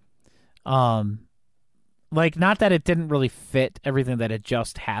intense. Not that it didn't really fit everything that had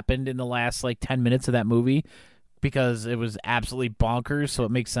just happened in the last 10 minutes of that movie, because it was absolutely bonkers. So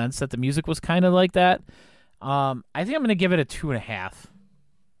it makes sense that the music was kind of like that. I think I'm going to give it a 2.5.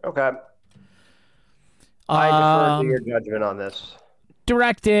 Okay. I defer to your judgment on this.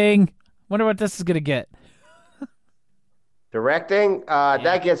 Directing. Wonder what this is going to get. Directing,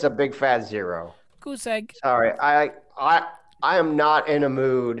 that gets a big fat 0. Goose egg. Sorry, I am not in a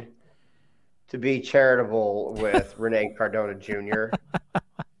mood to be charitable with Rene Cardona Jr.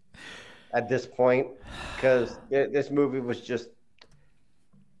 at this point, because this movie was just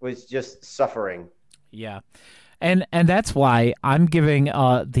suffering. Yeah. And that's why I'm giving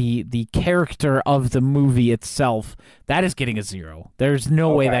the character of the movie itself, that is getting a 0. There's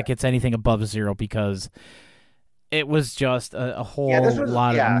no way that gets anything above a 0 because it was just a whole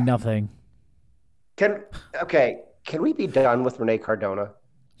lot of nothing. Can we be done with Rene Cardona?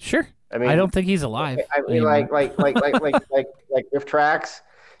 Sure. I mean, I don't think he's alive. I mean, like Riff Tracks.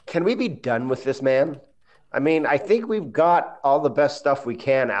 Can we be done with this man? I mean, I think we've got all the best stuff we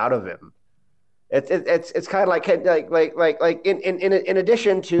can out of him. It's kind of like in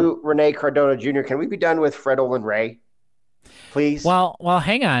addition to Rene Cardona Jr., can we be done with Fred Olen Ray, please? Well,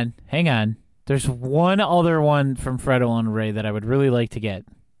 hang on. There's one other one from Fred Olen Ray that I would really like to get.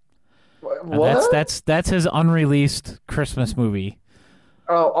 What? That's his unreleased Christmas movie.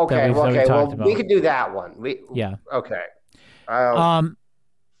 Oh, okay. Well, we could do that one. Okay.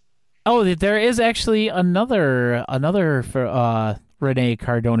 There is actually another for Rene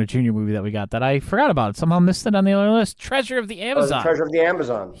Cardona Jr. movie that we got that I forgot about. Somehow missed it on the other list. Treasure of the Amazon. Treasure of the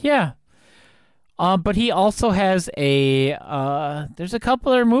Amazon. Yeah. But he also has there's a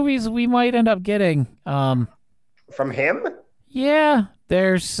couple other movies we might end up getting. From him? Yeah.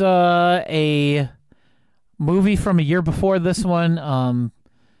 There's a movie from a year before this one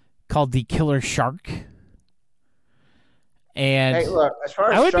called The Killer Shark. And hey, look, as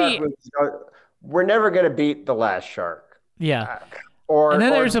far as shark movies go, we're never going to beat The Last Shark. Yeah. And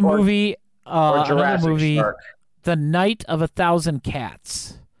then there's another movie, Shark. The Night of 1,000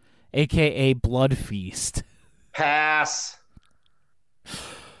 Cats, a.k.a. Blood Feast. Pass.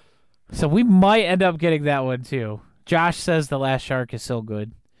 So we might end up getting that one, too. Josh says The Last Shark is so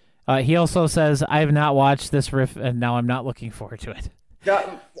good. He also says, I have not watched this riff, and now I'm not looking forward to it.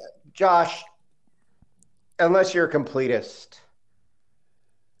 Josh, unless you're a completist,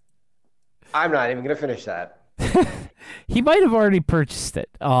 I'm not even going to finish that. He might have already purchased it.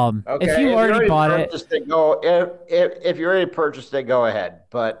 If you already bought it, if you already purchased it, go ahead.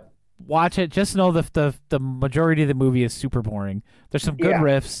 But watch it. Just know the majority of the movie is super boring. There's some good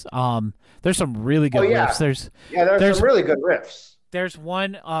riffs. There's some really good riffs. There's some really good riffs. There's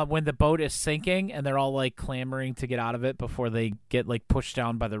one when the boat is sinking and they're all like clamoring to get out of it before they get like pushed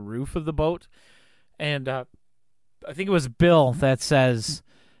down by the roof of the boat. And I think it was Bill that says,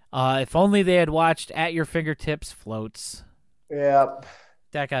 if only they had watched At Your Fingertips Floats. Yeah.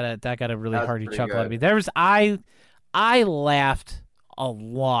 That got a really hearty chuckle out of me. I laughed a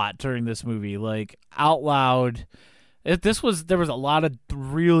lot during this movie, like out loud. There was a lot of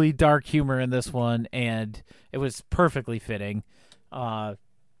really dark humor in this one, and it was perfectly fitting.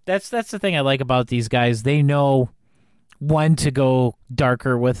 That's the thing I like about these guys. They know when to go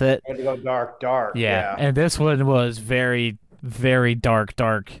darker with it. When to go dark. Yeah. And this one was very, very dark.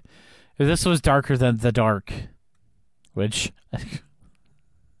 This was darker than The Dark, which, in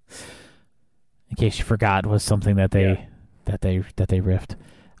case you forgot, was something that they riffed.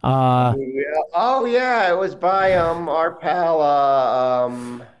 It was by our pal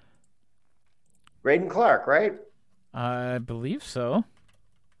Graydon Clark, right? I believe so.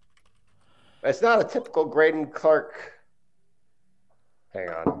 It's not a typical Graydon Clark. Hang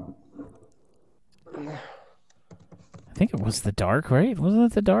on. I think it was The Dark, right? Wasn't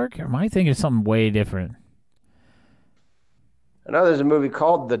it The Dark? Or am I thinking of something way different? I know there's a movie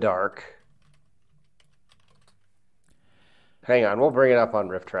called The Dark. Hang on, we'll bring it up on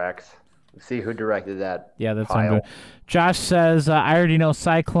Riff Tracks. See who directed that. Yeah, that's pile. good. Josh says, I already know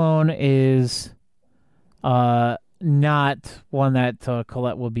Cyclone is not one that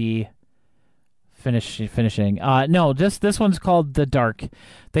Colette will be finishing. No, this one's called The Dark.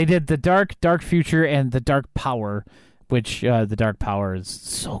 They did The Dark, Dark Future, and The Dark Power, which The Dark Power is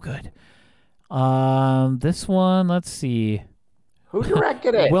so good. This one, let's see. Who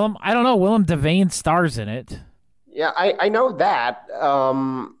directed it? I don't know. Willem Devane stars in it. Yeah, I know that.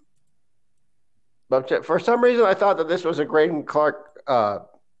 But for some reason, I thought that this was a Graydon Clark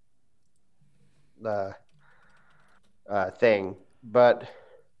thing. But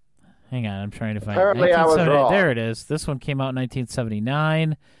hang on, I'm trying to find. Apparently, I was wrong. There it is. This one came out in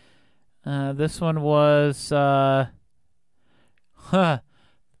 1979. This one was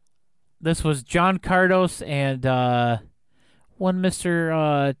This was John Cardos and one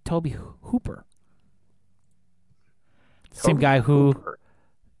Mr. Toby Hooper. Same guy who,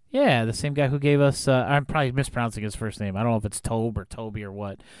 the same guy who gave us. I'm probably mispronouncing his first name. I don't know if it's Tobe or Toby or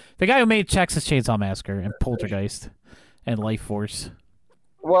what. The guy who made Texas Chainsaw Massacre and Poltergeist and Life Force.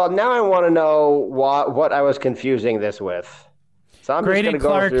 Well, now I want to know what I was confusing this with. So I'm Graydon just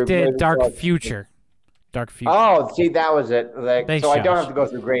going to Clark go through did Graydon Dark Clark. Future. Dark Future. Oh, see, that was it. Thanks, so I don't Josh. have to go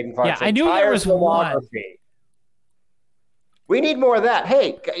through Graydon Clark's Yeah, I knew there entire was one. filmography. We need more of that.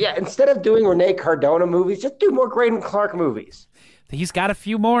 Hey, yeah, instead of doing Renee Cardona movies, just do more Graydon Clark movies. He's got a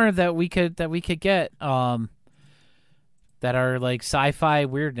few more that we could get that are like sci-fi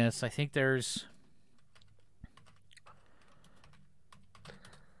weirdness. I think there's.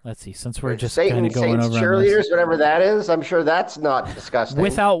 Let's see. Since we're just kind of going Saints over on cheerleaders, this. whatever that is, I'm sure that's not disgusting.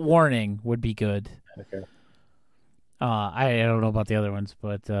 Without Warning would be good. Okay. I don't know about the other ones,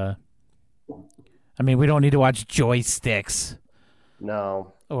 but I mean, we don't need to watch Joysticks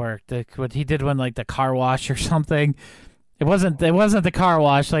No. or what he did one like the car wash or something. It wasn't the car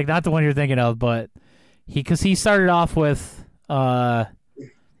wash, like not the one you're thinking of, but because he started off with Black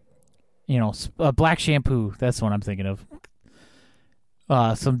Shampoo. That's the one I'm thinking of.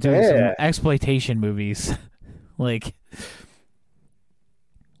 Some exploitation movies, like,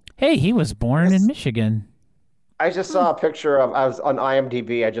 hey, he was born in Michigan. I just saw a picture of. I was on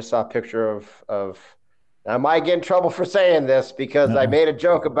IMDb. I just saw a picture of. I might get in trouble for saying this because I made a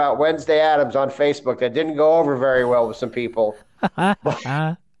joke about Wednesday Addams on Facebook that didn't go over very well with some people.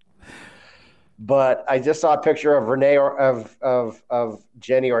 But I just saw a picture of Renee of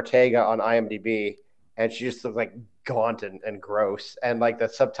Jenny Ortega on IMDb, and she just looked like gaunt and gross. And like the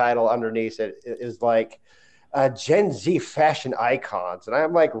subtitle underneath it is like Gen Z fashion icons, and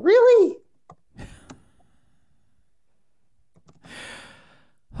I'm like, really?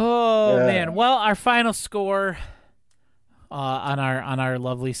 Oh man! Well, our final score on our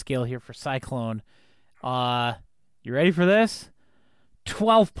lovely scale here for Cyclone. You ready for this?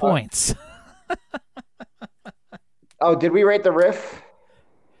 12 points. Oh, did we rate the riff?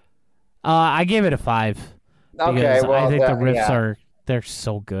 I gave it a 5. Okay, well, I think the riffs they're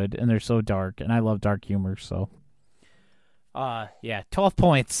so good and they're so dark, and I love dark humor. So, 12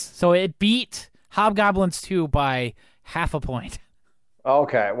 points. So it beat Hobgoblins 2 by half a point.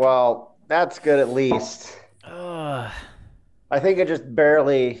 Okay, well, that's good at least. I think it just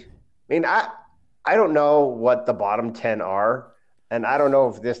barely. I mean, I don't know what the bottom 10 are, and I don't know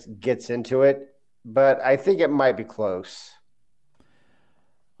if this gets into it, but I think it might be close.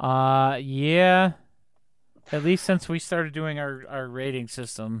 Yeah. At least since we started doing our rating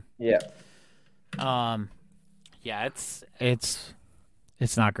system. Yeah. Yeah, it's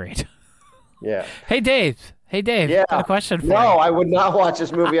not great. Yeah. Hey Dave. Yeah. Got a question for you. No, I would not watch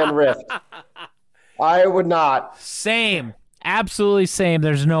this movie on Rift. I would not. Same. Absolutely same.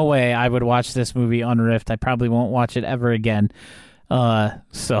 There's no way I would watch this movie on Rift. I probably won't watch it ever again.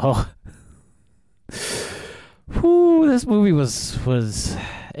 So this movie was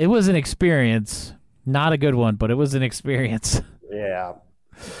an experience. Not a good one, but it was an experience. Yeah.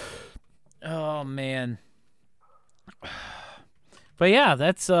 Oh man. But yeah,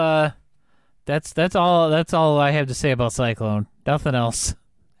 that's all I have to say about Cyclone. Nothing else.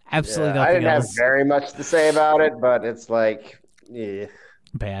 Absolutely nothing else. I didn't have very much to say about it, but it's like, yeah.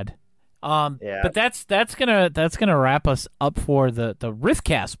 Bad. Yeah. But that's gonna wrap us up for the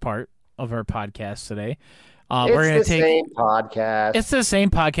Riffcast part of our podcast today. Same podcast. It's the same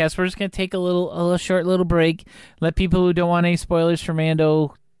podcast. We're just gonna take a short little break. Let people who don't want any spoilers for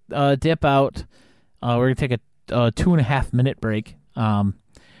Mando dip out. We're gonna take a 2.5 minute break.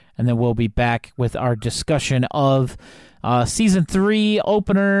 And then we'll be back with our discussion of season 3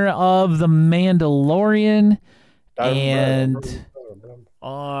 opener of The Mandalorian. And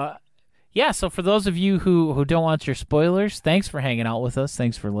so for those of you who don't want your spoilers, thanks for hanging out with us.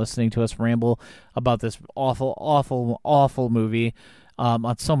 Thanks for listening to us ramble about this awful, awful, awful movie.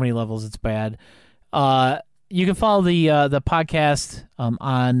 On so many levels, it's bad. You can follow the podcast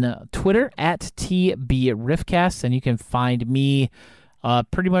on Twitter at TBRiffcast, and you can find me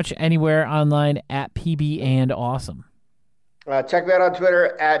pretty much anywhere online at PBandAwesome. Check me out on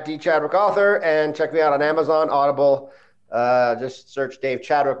Twitter at DChadwickAuthor, and check me out on Amazon, Audible. Just search Dave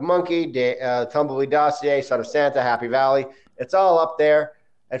Chadwick Monkey, Tumbleweed Dossier, Son of Santa, Happy Valley. It's all up there.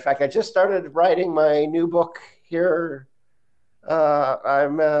 In fact, I just started writing my new book here.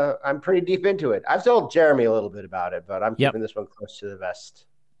 I'm pretty deep into it. I've told Jeremy a little bit about it, but I'm keeping this one close to the vest.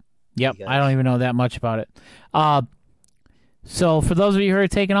 Yep, I don't even know that much about it. So for those of you who are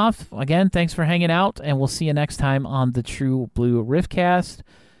taking off, again, thanks for hanging out, and we'll see you next time on the True Blue Riffcast.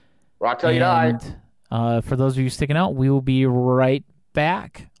 Rock till you die. For those of you sticking out, we will be right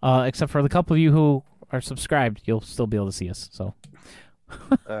back. Except for the couple of you who are subscribed, you'll still be able to see us. So,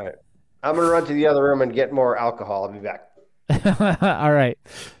 all right, I'm gonna run to the other room and get more alcohol. I'll be back. All right.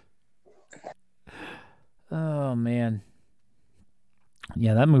 Oh man.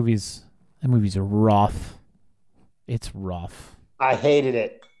 Yeah, that movie's rough. It's rough. I hated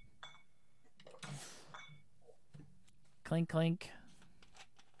it. Clink, clink.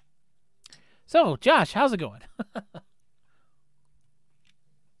 So, Josh, how's it going?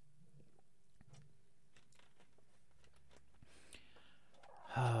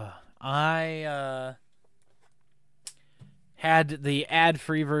 I had the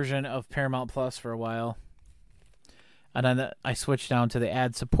ad-free version of Paramount Plus for a while. And then I switched down to the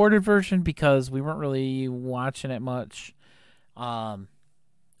ad-supported version because we weren't really watching it much. And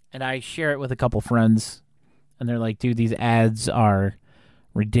I share it with a couple friends. And they're like, dude, these ads are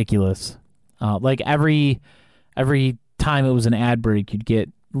ridiculous. Like every time it was an ad break, you'd get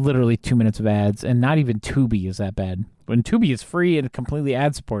literally 2 minutes of ads. And not even Tubi is that bad. When Tubi is free and completely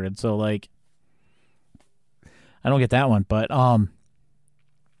ad-supported. So, like, I don't get that one. But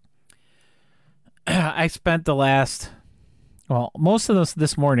I spent the most of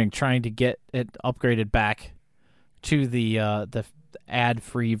this morning trying to get it upgraded back to the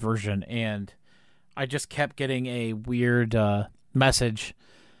ad-free version, and I just kept getting a weird message,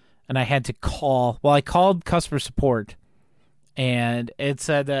 and I had to call. Well, I called customer support, and it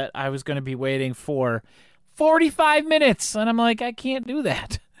said that I was going to be waiting for 45 minutes, and I'm like, I can't do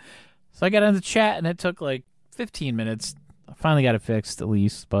that. So I got on the chat, and it took like 15 minutes. I finally got it fixed, at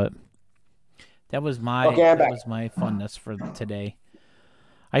least, but that was my funness for today.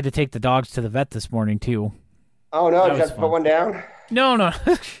 I had to take the dogs to the vet this morning too. Oh no! Did you have to put one down? No,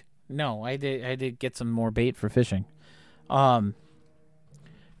 no. I did get some more bait for fishing. No,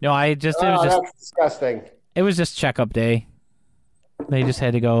 That's disgusting. It was just checkup day. They just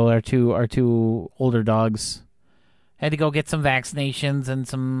had to go. Our two older dogs had to go get some vaccinations and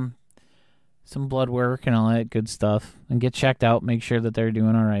some blood work and all that good stuff, and get checked out, make sure that they're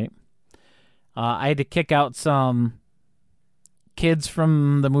doing all right. I had to kick out some kids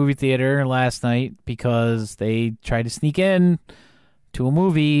from the movie theater last night because they tried to sneak in to a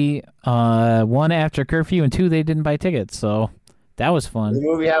movie, one after curfew, and two, they didn't buy tickets. So that was fun. Did the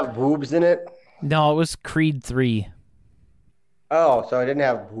movie have boobs in it? No, it was Creed 3. Oh, so it didn't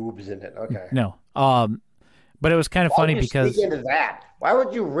have boobs in it. Okay. No. But it was kind of funny because sneak into that? Why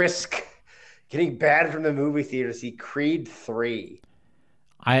would you risk getting banned from the movie theater to see Creed 3?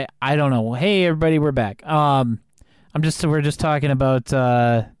 I don't know. Hey everybody, we're back. We're just talking about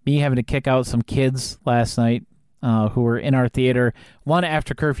me having to kick out some kids last night who were in our theater. One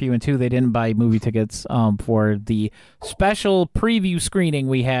after curfew, and two, they didn't buy movie tickets for the special preview screening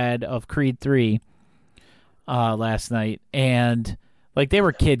we had of Creed 3 last night. And like they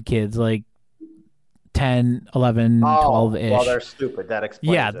were kids, like 10, 11, 12-ish. Well, they're stupid. That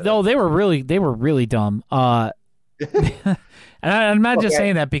explains yeah, it. no, they were really dumb. And I'm not just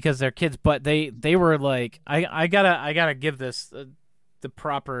saying that because they're kids, but they were like, I gotta give this the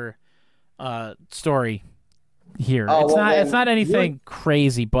proper story here. It's not anything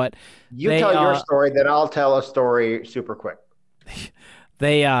crazy, but you tell your story, then I'll tell a story super quick.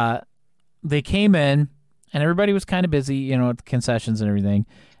 They came in and everybody was kind of busy, at the concessions and everything,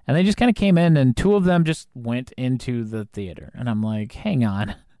 and they just kind of came in, and two of them just went into the theater, and I'm like, hang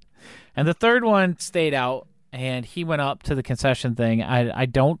on, and the third one stayed out. And he went up to the concession thing. I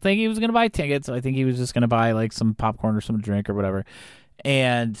don't think he was going to buy tickets. I think he was just going to buy like some popcorn or some drink or whatever.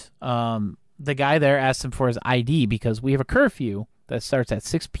 And the guy there asked him for his ID because we have a curfew that starts at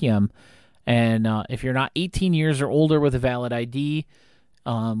 6 p.m. And if you're not 18 years or older with a valid ID,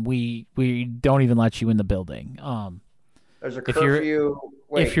 we don't even let you in the building. There's a curfew.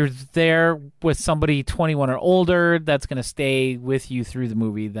 If you're there with somebody 21 or older that's going to stay with you through the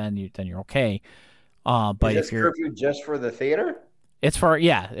movie, then you're okay. But is this curfew just for the theater? It's for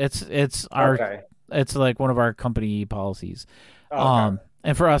it's our it's like one of our company policies. Okay.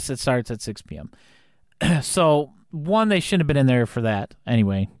 And for us it starts at 6 p.m. So one, they shouldn't have been in there for that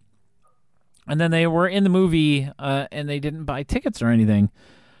anyway. And then they were in the movie and they didn't buy tickets or anything.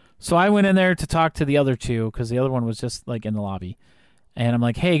 So I went in there to talk to the other two because the other one was just like in the lobby. And I'm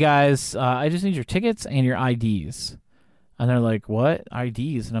like, hey guys, I just need your tickets and your IDs. And they're like, what?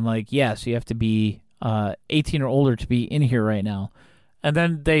 IDs? And I'm like, yeah, so you have to be 18 or older to be in here right now. And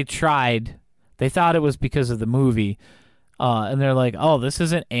then they tried. They thought it was because of the movie. And they're like, oh, this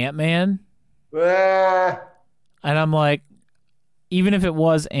isn't Ant-Man? And I'm like, even if it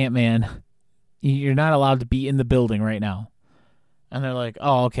was Ant-Man, you're not allowed to be in the building right now. And they're like,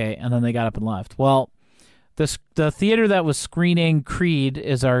 oh, okay. And then they got up and left. Well, the theater that was screening Creed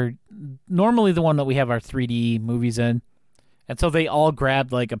is normally the one that we have our 3D movies in. And so they all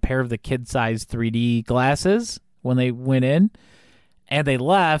grabbed like a pair of the kid-sized 3D glasses when they went in, and they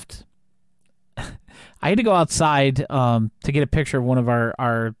left. I had to go outside to get a picture of one of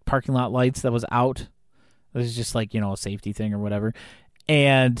our parking lot lights that was out. It was just like, a safety thing or whatever.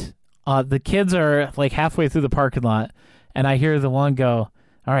 And the kids are like halfway through the parking lot, and I hear the one go,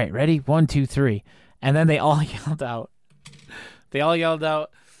 "All right, ready? 1, 2, 3." And then they all yelled out,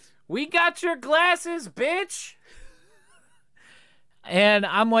 "We got your glasses, bitch!" And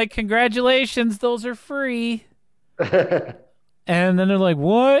I'm like, "Congratulations, those are free." And then they're like,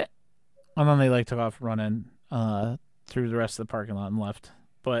 "What?" And then they like took off running through the rest of the parking lot and left.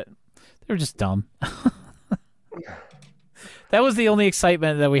 But they were just dumb. That was the only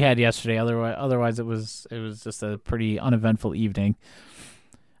excitement that we had yesterday. Otherwise, it was just a pretty uneventful evening.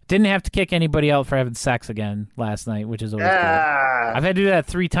 Didn't have to kick anybody out for having sex again last night, which is always good. I've had to do that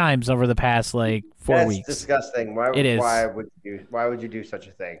 3 times over the past 4 weeks. That's disgusting. Why would you do such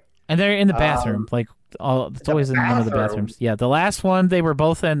a thing? And they're in the bathroom, it's always in one of the bathrooms. Yeah, the last one they were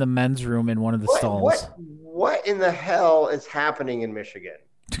both in the men's room in one of the stalls. What in the hell is happening in Michigan?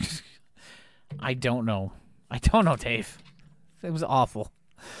 I don't know, Dave. It was awful.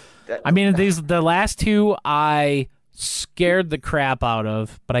 The last 2 I scared the crap out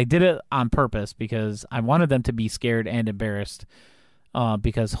of, but I did it on purpose because I wanted them to be scared and embarrassed.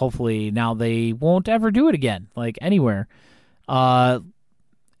 Because hopefully now they won't ever do it again, anywhere.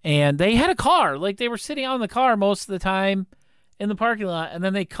 And they had a car, they were sitting out in the car most of the time in the parking lot, and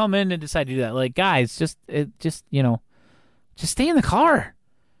then they come in and decide to do that. Guys, just stay in the car.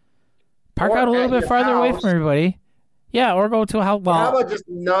 Park out a little bit farther away from everybody. Yeah, or go to a house. Well, how about just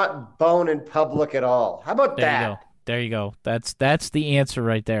not bone in public at all? How about that? There you go. That's the answer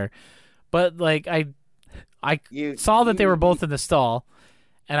right there. But I saw that they were both in the stall,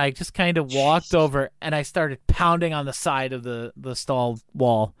 and I just kind of walked over and I started pounding on the side of the stall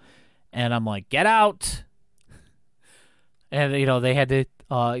wall, and I'm like, "Get out!" And they had to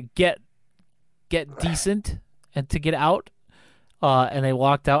get decent and to get out. And they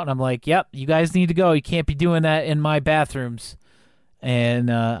walked out, and I'm like, "Yep, you guys need to go. You can't be doing that in my bathrooms." And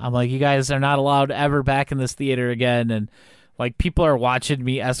I'm like, "You guys are not allowed ever back in this theater again." And people are watching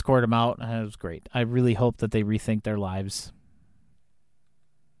me escort them out. And it was great. I really hope that they rethink their lives.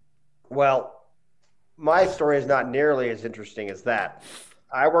 Well, my story is not nearly as interesting as that.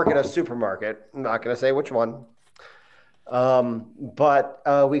 I work at a supermarket. I'm not going to say which one. But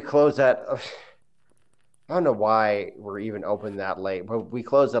we close at... I don't know why we're even open that late, but we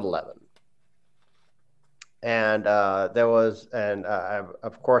closed at 11. And of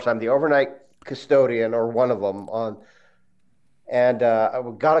course, I'm the overnight custodian, or one of them. And I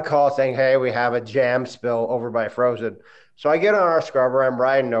got a call saying, "Hey, we have a jam spill over by Frozen." So I get on our scrubber, I'm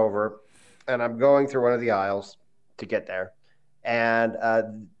riding over, and I'm going through one of the aisles to get there. And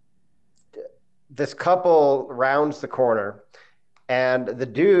this couple rounds the corner. And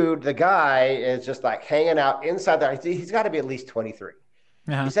the guy is just hanging out inside there. He's got to be at least 23.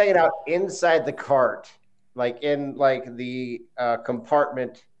 Uh-huh. He's hanging out inside the cart, in the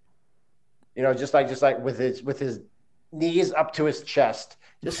compartment, just with his knees up to his chest,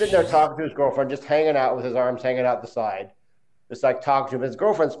 just sitting there talking to his girlfriend, just hanging out with his arms hanging out the side, just talking to him. His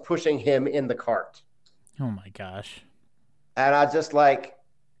girlfriend's pushing him in the cart. Oh my gosh! And I just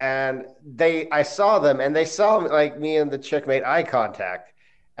And I saw them, and they saw me and the chick made eye contact,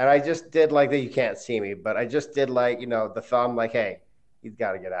 and I just did that. You can't see me, but I just did the thumb, "Hey, he's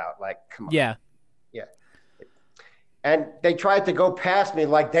got to get out." Come on. Yeah. And they tried to go past me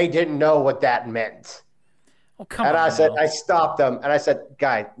they didn't know what that meant. Oh, come on. And I stopped them, and I said,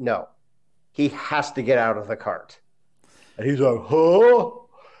 "Guy, no, he has to get out of the cart." And he's like, "Huh?"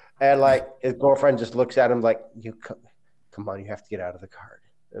 And his girlfriend just looks at him "You come on, you have to get out of the cart."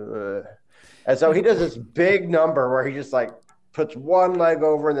 And so he does this big number where he just puts one leg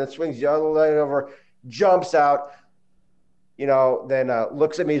over and then swings the other leg over, jumps out, then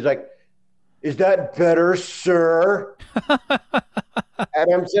looks at me. He's like, "Is that better, sir?" And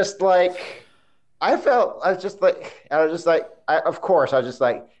I'm just of course, I was just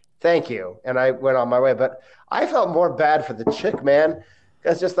 "Thank you." And I went on my way, but I felt more bad for the chick, man.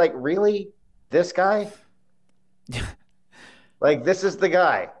 It's just really, this guy? This is the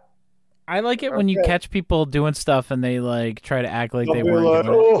guy. I like it when you catch people doing stuff and they try to act like they weren't doing it.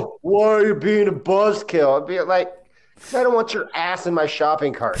 "Oh, why are you being a buzzkill?" I'd be I don't want your ass in my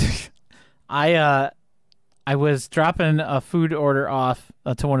shopping cart. I was dropping a food order off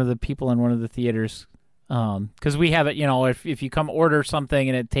to one of the people in one of the theaters because we have it. If you come order something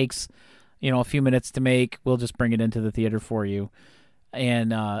and it takes a few minutes to make, we'll just bring it into the theater for you.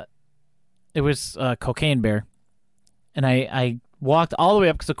 And it was Cocaine Bear. And I walked all the way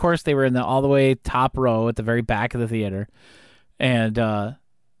up because, of course, they were in the all the way top row at the very back of the theater, and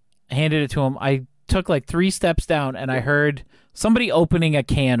handed it to him. I took like 3 steps down, and I heard somebody opening a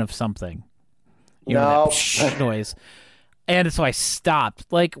can of something. You know, No. that psh noise. And so I stopped.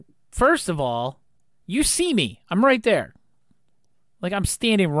 Like, first of all, you see me. I'm right there. Like, I'm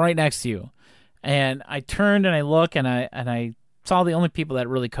standing right next to you. And I turned and I look, and I saw the only people that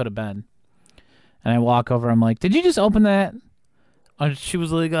really could have been. And I walk over. I'm like, did you just open that? And she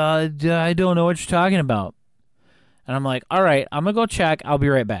was like, I don't know what you're talking about. And I'm like, all right, I'm going to go check. I'll be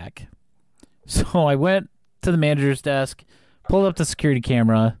right back. So I went to the manager's desk, pulled up the security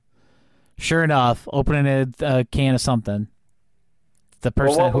camera. Sure enough, opening a can of something. The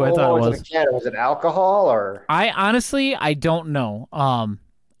person who I thought it was. Was it alcohol or? I don't know.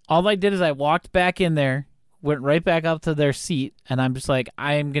 All I did is I walked back in there, went right back up to their seat, and I'm just like,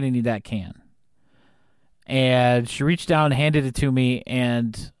 I am going to need that can. And she reached down, handed it to me,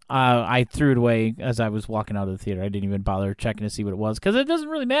 and I threw it away as I was walking out of the theater. I didn't even bother checking to see what it was, because it doesn't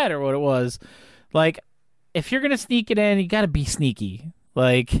really matter what it was. Like, if you're going to sneak it in, you got to be sneaky.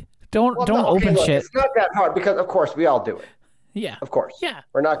 Like, don't open look, shit. It's not that hard because, of course, we all do it. Yeah. Of course. Yeah.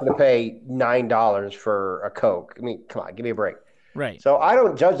 We're not going to pay $9 for a Coke. I mean, come on, give me a break. Right. So I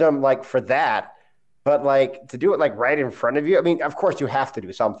don't judge them like for that, but like to do it like right in front of you. I mean, of course you have to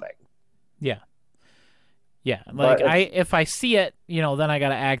do something. Yeah. Yeah. Like if I see it, you know, then I got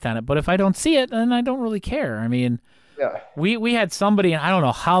to act on it. But if I don't see it, then I don't really care. I mean, yeah. We had somebody, and I don't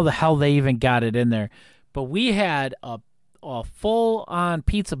know how the hell they even got it in there, but we had a full-on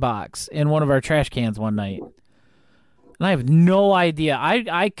pizza box in one of our trash cans one night. And I have no idea.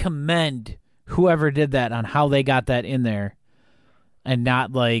 I commend whoever did that on how they got that in there and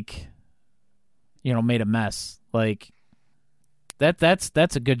not, like, you know, made a mess. Like, that's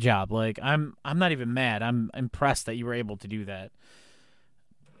a good job. Like, I'm not even mad. I'm impressed that you were able to do that.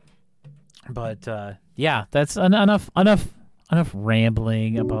 But yeah, that's enough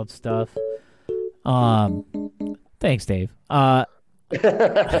rambling about stuff. Thanks, Dave. But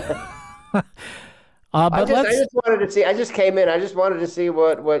I just wanted to see. I just came in. I just wanted to see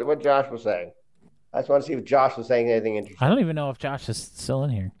what Josh was saying. I just want to see if Josh was saying anything interesting. I don't even know if Josh is still in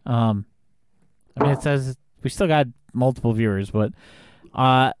here. I mean, it says we still got multiple viewers, but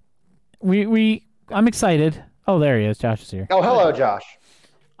I'm excited. Oh, there he is. Josh is here. Oh, hello, Josh.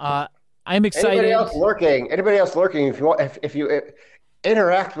 I'm excited. Anybody else lurking? If you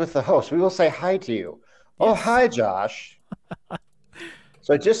interact with the host, we will say hi to you. Yes. Oh, hi, Josh.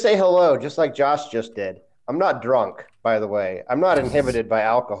 So just say hello, just like Josh just did. I'm not drunk, by the way. I'm not inhibited by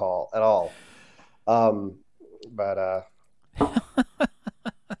alcohol at all.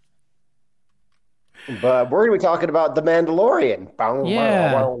 But we're going to be talking about The Mandalorian.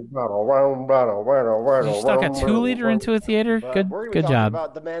 Yeah. You stuck a 2-liter into a theater? Good job.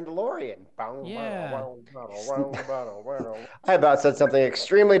 About The Mandalorian. Yeah. I about said something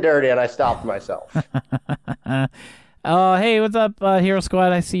extremely dirty, and I stopped myself. Hey, what's up, Hero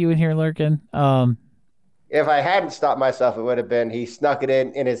Squad? I see you in here lurking. If I hadn't stopped myself, it would have been he snuck it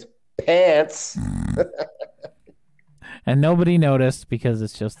in his pants. And nobody noticed because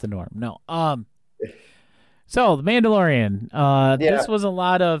it's just the norm. No. So The Mandalorian. This was a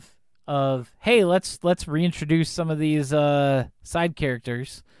lot of hey, let's reintroduce some of these side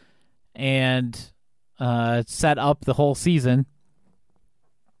characters and set up the whole season.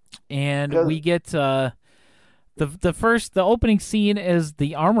 And we get the opening scene is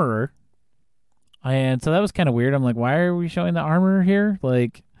the armorer. And so that was kind of weird. I'm like, why are we showing the armorer here?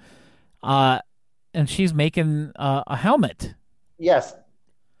 Like, and she's making a helmet. Yes.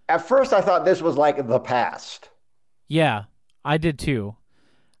 At first, I thought this was like the past. Yeah, I did too.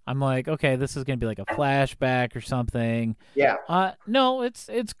 I'm like, okay, this is gonna be like a flashback or something. Yeah. No, it's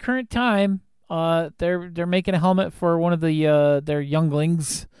current time. They're making a helmet for one of the their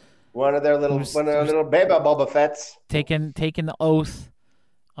younglings. One of their little baby Boba Fett's taking the oath.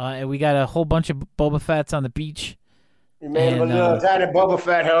 And we got a whole bunch of Boba Fett's on the beach. You made him a little tiny Boba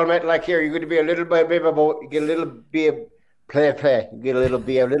Fett helmet. Like, here, you're going to be a little baby Boba. You get a little be a play. You get a little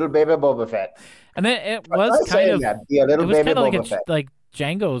baby Boba Fett. And then it was kind of like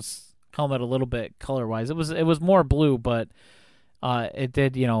Django's helmet a little bit color wise. It was more blue, but it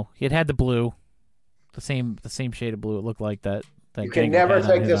did, you know, it had the blue, the same shade of blue. It looked like that. You can never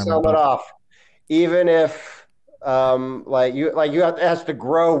take this helmet off, even if it has to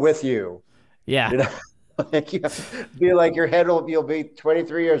grow with you. Yeah. You know? Like you'll be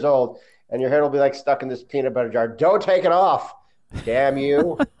 23 years old and your head will be like stuck in this peanut butter jar. Don't take it off. Damn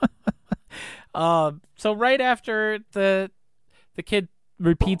you. So right after the kid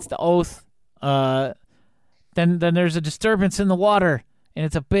repeats the oath, then there's a disturbance in the water and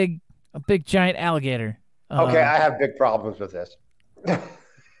it's a big giant alligator. Okay, I have big problems with this.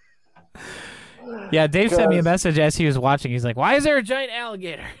 Yeah, Dave sent me a 'Cause- message as he was watching. He's like, "Why is there a giant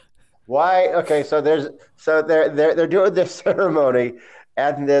alligator?" Why? Okay, so they're doing this ceremony,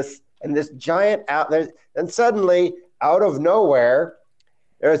 and this giant and suddenly out of nowhere,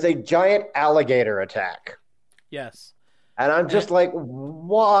 there's a giant alligator attack, Yes. and I'm just like,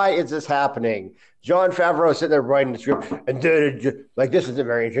 why is this happening? Jon Favreau sitting there writing the script, and then like this isn't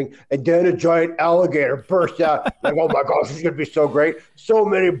very interesting, and then a giant alligator bursts out. Like, oh my gosh, this is gonna be so great! So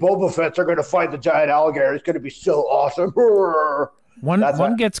many Boba Fett's are gonna fight the giant alligator. It's gonna be so awesome. One That's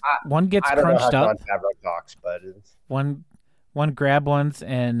one what- gets one gets I don't know how crunched up. Jon Favreau talks, but it's, One grab ones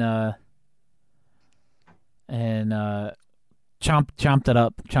and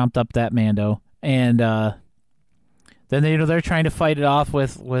chomped up that Mando, and then they're trying to fight it off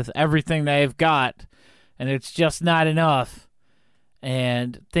with everything they've got, and it's just not enough,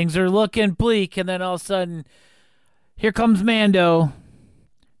 and things are looking bleak, and then all of a sudden, here comes Mando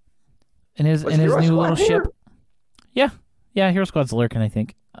in his Was Hero new Squad little here? ship. Yeah, Hero Squad's lurking, I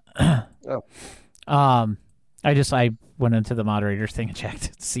think. Oh. I went into the moderators thing and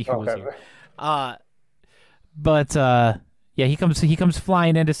checked to see who was Okay. here. Yeah, he comes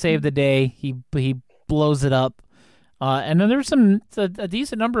flying in to save the day. He blows it up, and then there's a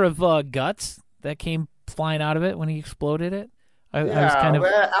decent number of guts that came flying out of it when he exploded it. I was kind of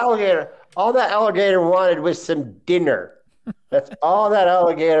alligator. All that alligator wanted was some dinner. That's all that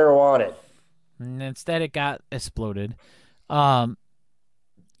alligator wanted. and instead it got exploded.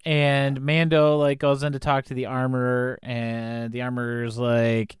 And Mando like goes in to talk to the armorer, and the armorer's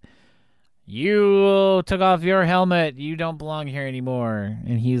like, "You took off your helmet. You don't belong here anymore."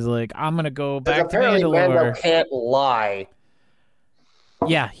 And he's like, "I'm gonna go Because back to apparently Mando Mandalore." can't lie.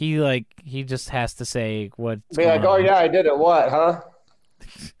 Yeah, he just has to say what's Be like, going oh on. yeah, I did it. What, huh?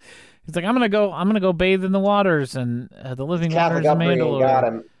 He's like, I'm gonna go bathe in the waters and the living waters Catholic of upbringing got Mandalore.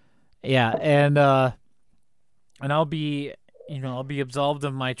 him. Yeah, and I'll be absolved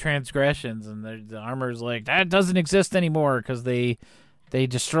of my transgressions. And the armor's like, that doesn't exist anymore because they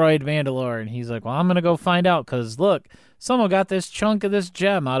destroyed Mandalore. And he's like, well, I'm gonna go find out because look, someone got this chunk of this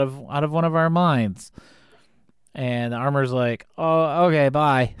gem out of one of our mines. And the armor's like, oh, okay,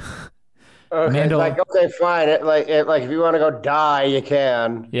 bye. Okay, Mando- it's like, okay, fine. Like if you want to go die, you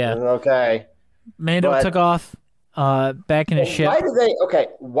can. Yeah. Okay. Mando But- took off back in his ship.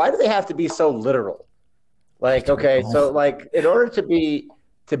 Why do they have to be so literal? Like, okay, so like in order to be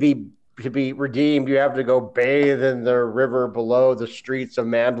redeemed, you have to go bathe in the river below the streets of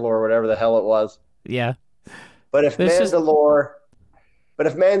Mandalore, whatever the hell it was. Yeah. But if This is- Mandalore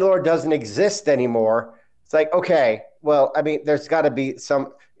doesn't exist anymore, it's like, okay, well, I mean, there's got to be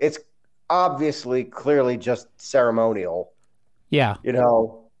some. It's obviously, clearly, just ceremonial, Yeah. you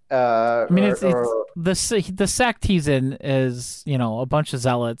know. I mean, it's the sect he's in is, a bunch of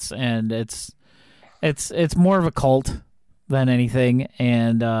zealots, and it's more of a cult than anything,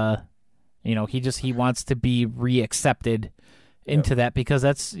 and he wants to be reaccepted into that because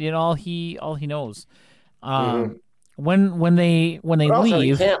that's all he knows. When they But also, leave,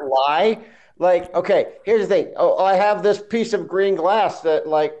 you can't lie. Like, okay, here's the thing. Oh, I have this piece of green glass that,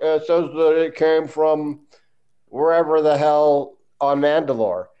 like, says that it came from wherever the hell on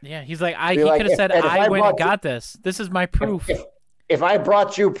Mandalore. yeah, he's like, Be he like, could have if- said, and if I I went and brought you- got this. This is my proof. If I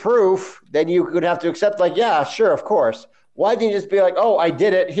brought you proof, then you could have to accept, like, yeah, sure, of course. Why didn't you just be like, oh, I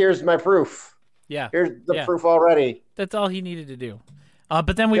did it. Here's my proof. Yeah, Here's the Yeah. proof already. that's all he needed to do.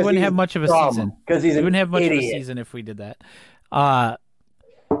 But then we 'Cause wouldn't he's have much of a dumb. season. Because he's We an wouldn't have much of a idiot. season if we did that.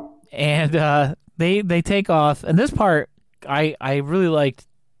 And they take off, and this part I really liked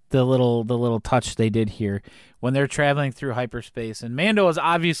the little touch they did here when they're traveling through hyperspace, and Mando is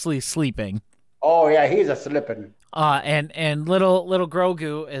obviously sleeping. Oh, yeah, he's a slipping. And little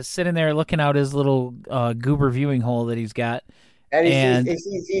Grogu is sitting there looking out his little goober viewing hole that he's got. And And-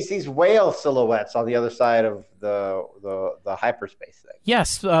 he sees whale silhouettes on the other side of the hyperspace thing.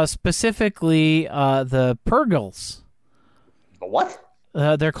 Yes, specifically the Purgles. The what?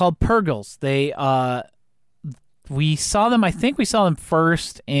 They're called Purgles. They we saw them. I think we saw them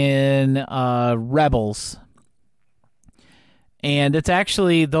first in Rebels, and it's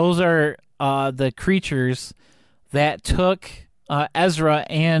actually those are the creatures that took Ezra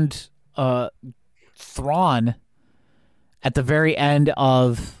and Thrawn at the very end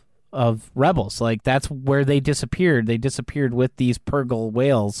of Rebels. Like that's where they disappeared. They disappeared with these Purgle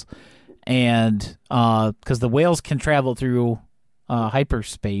whales, and because the whales can travel through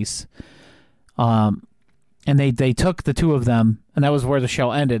hyperspace, and they took the two of them, and that was where the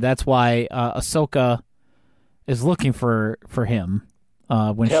show ended. That's why Ahsoka is looking for him,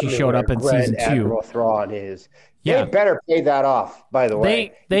 when Tell she me showed what up in Grand season 2. Admiral Thrawn is. Yeah. They better pay that off. By the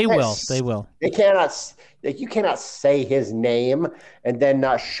way, They You can't will. s- They will. They cannot. You cannot say his name and then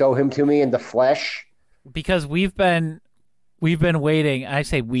not show him to me in the flesh. Because we've been waiting. I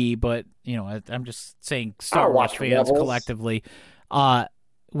say we, but I'm just saying Star I'll Wars watch fans Rebels. collectively.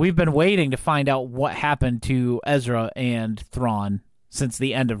 We've been waiting to find out what happened to Ezra and Thrawn since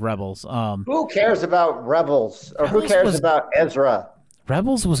the end of Rebels. Who cares about Rebels or who Rebels cares was- about Ezra?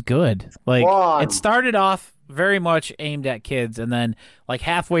 Rebels was good. Like Thrawn. it started off very much aimed at kids, and then like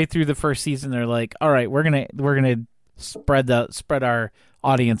halfway through the first season, they're like, "All right, we're gonna spread our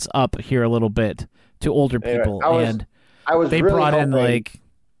audience up here a little bit to older Anyway, people." I was They really brought in hoping- like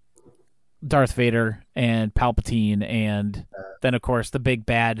Darth Vader and Palpatine, and then of course the big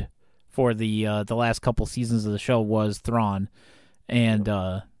bad for the last couple seasons of the show was Thrawn, and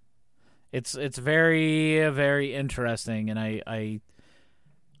it's very very interesting, and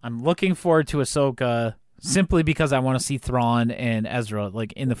I'm looking forward to Ahsoka simply because I want to see Thrawn and Ezra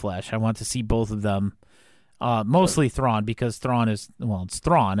like in the flesh. I want to see both of them. Mostly Thrawn, because Thrawn it's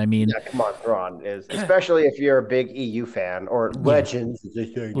Thrawn. I mean, Yeah, come on, Thrawn is, especially if you're a big EU fan or Legends, as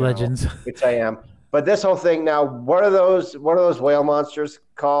they say now, Legends. which I am. But this whole thing now, what are those whale monsters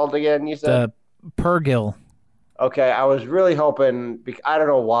called again? You said. The Purrgil. Okay, I was really hoping. I don't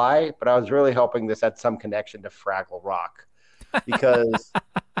know why, but I was really hoping this had some connection to Fraggle Rock, because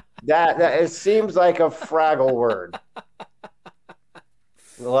that it seems like a Fraggle word.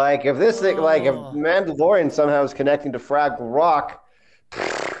 Like if this thing, like if Mandalorian somehow is connecting to Fraggle Rock,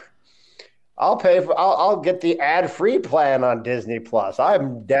 I'll get the ad-free plan on Disney Plus.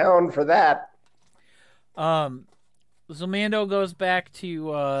 I'm down for that. So Mando goes back to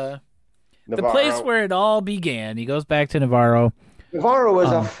the Navarro. place where it all began. He goes back to Navarro. Navarro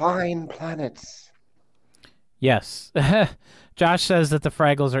is a fine planet. Yes. Josh says that the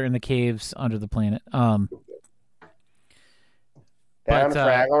Fraggles are in the caves under the planet. Down But,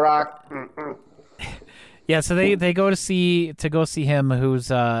 Fraggle Rock. Mm-mm. Yeah, so they go to see him, who's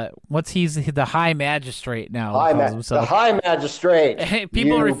he's the High Magistrate now. he calls The himself. High Magistrate.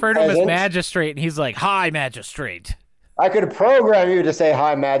 People You refer to him as peasant. Magistrate, and he's like High Magistrate. I could program you to say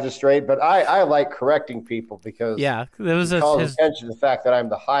High Magistrate, but I like correcting people because Yeah, it was it calls his attention to the fact that I'm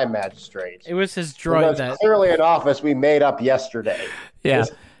the High Magistrate. droid Because that clearly an office we made up yesterday. yeah.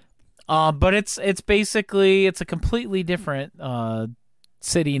 But it's basically a completely different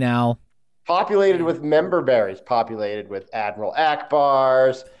city now. Populated with member berries, populated with Admiral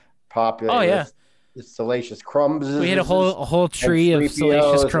Akbars, populated Oh, yeah. with Salacious Crumbs. We had a whole tree of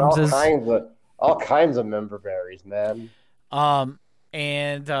Salacious Crumbses. All kinds of member berries, man.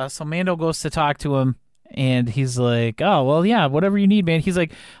 And so Mando goes to talk to him, and he's like, "Oh, well, yeah, whatever you need, man." He's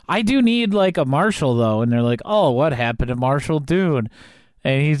like, "I do need like a marshal, though." And they're like, "Oh, what happened to Marshal Dune?"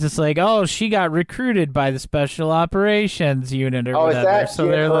 And he's just like, "Oh, she got recruited by the Special Operations Unit or Oh, is whatever." that So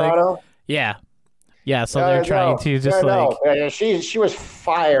Gia they're like, Carano? yeah. So they're trying to just like, she was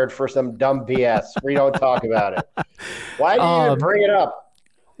fired for some dumb BS. We don't talk about it. Why do you even bring it up?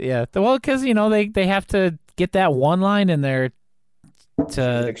 yeah. Well, because they have to get that one line in there She's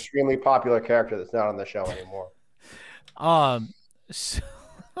an to extremely popular character that's not on the show anymore.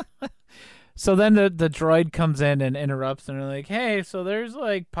 So then the droid comes in and interrupts, and they're like, "Hey, so there's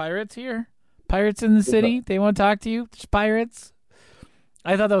like pirates here? Pirates in the city? They want to talk to you? There's pirates?"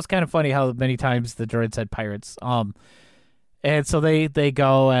 I thought that was kind of funny how many times the droid said pirates. And so they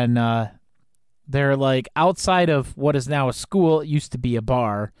go and they're like outside of what is now a school. It used to be a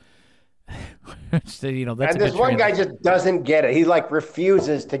bar. Which, that's a And good this one guy translation. just doesn't get it. He like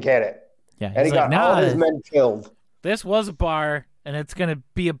refuses to get it. Yeah, And he's he like, got all "Nah, his men killed. this was a bar, and it's gonna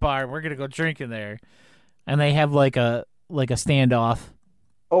be a bar. We're gonna go drink in there." And they have like a standoff.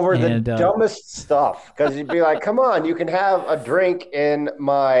 Over And, the dumbest stuff, because you'd be like, "Come on, you can have a drink in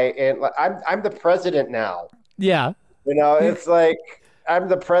my." I'm the president now. Yeah, It's like I'm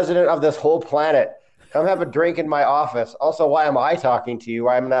the president of this whole planet. Come have a drink in my office. Also, why am I talking to you?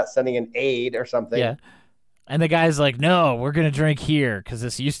 Why I'm not sending an aide or something? yeah. And the guy's like, "No, we're gonna drink here because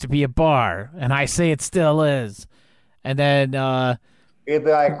this used to be a bar, and I say it still is." And then He'd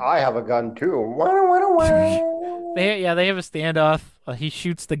be like, "I have a gun too." they have a standoff. He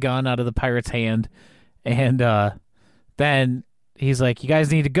shoots the gun out of the pirate's hand, and then he's like, "You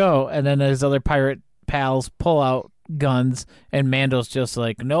guys need to go." And then his other pirate pals pull out guns, and Mando's just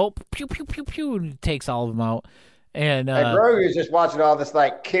like, "Nope," pew pew pew pew, and he takes all of them out. And And Grogu's just watching all this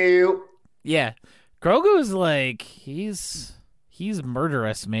like cute. yeah, Grogu's like he's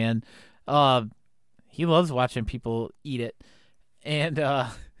murderous, man. He loves watching people eat it, and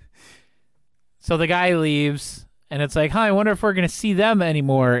so the guy leaves, And it's like, I wonder if we're going to see them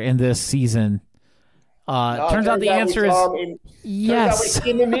anymore in this season. Turns out the answer is yes. Turns out we see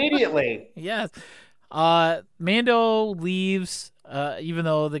him immediately. Yes. Mando leaves, even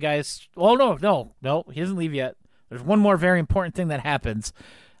though the guy's... Oh, no, he doesn't leave yet. There's one more very important thing that happens.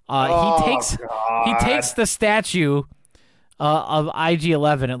 He takes the statue of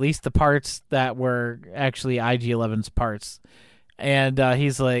IG-11, at least the parts that were actually IG-11's parts, and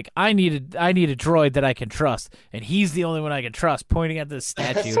he's like, I need a droid that I can trust, and he's the only one I can trust, pointing at this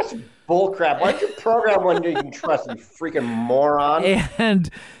statue. That's such bullcrap. Why don't you program one you can trust, you freaking moron?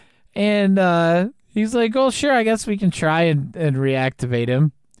 And he's like, oh, sure, I guess we can try and reactivate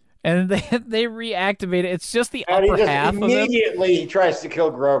him. And they reactivate it. It's just the upper half of him. Immediately he tries to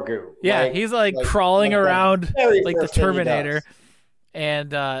kill Grogu. Yeah, he's like crawling around like the Terminator.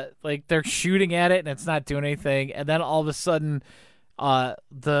 And like they're shooting at it and it's not doing anything. And then all of a sudden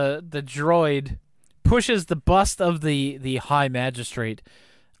the droid pushes the bust of the High Magistrate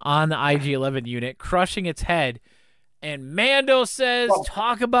on the IG-11 unit, crushing its head. And Mando says,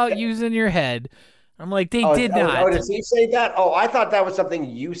 talk about using your head. I'm like, they did not. Oh, did he say that? Oh, I thought that was something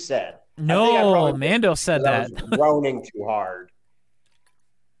you said. No, Mando said that. I was groaning too hard.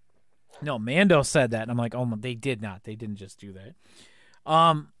 No, Mando said that. And I'm like, oh, they did not. They didn't just do that.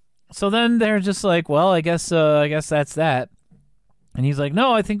 So then they're just like, well, I guess that's that. And he's like,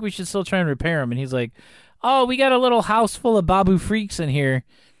 no, I think we should still try and repair him. And he's like, oh, we got a little house full of Babu freaks in here.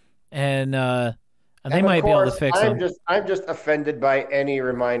 And they might be able to fix them. I'm just offended by any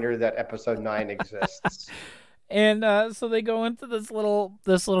reminder that Episode 9 exists. And so they go into this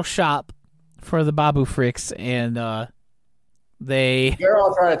little shop for the Babu Fricks, and they're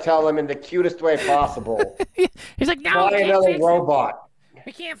all trying to tell them in the cutest way possible. He's like, no, buy another robot.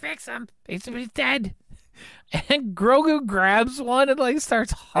 We can't fix him. He's dead. And Grogu grabs one and like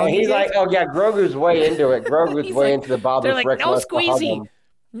starts hugging. And he's like, oh yeah, Grogu's way into it. Grogu's way into the Babu Frick. They're like, no squeezy.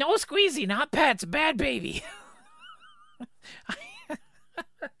 No squeezy, not pets, bad baby.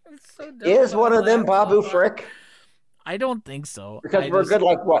 So is one of them Babu Frick? I don't think so. Because we're good,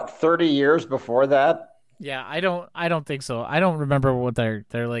 like what, 30 years before that? Yeah, I don't think so. I don't remember what they're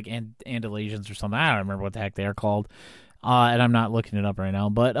like Andalasians or something. I don't remember what the heck they are called. And I'm not looking it up right now.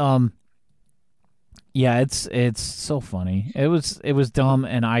 But yeah, it's so funny. It was dumb,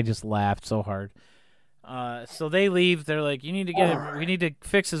 and I just laughed so hard. So they leave. They're like, we need to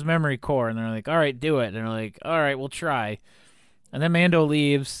fix his memory core. And they're like, all right, do it. And they're like, all right, we'll try. And then Mando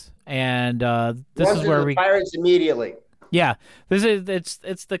leaves, and this is where we pirates immediately. Yeah,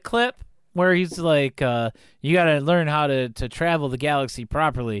 it's the clip where he's like, you got to learn how to travel the galaxy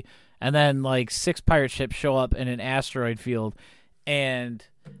properly. And then like 6 pirate ships show up in an asteroid field, and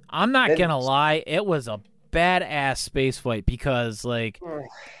I'm not gonna lie, it was a badass space fight because like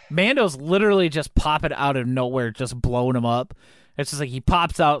Mando's literally just popping out of nowhere, just blowing them up. It's just like he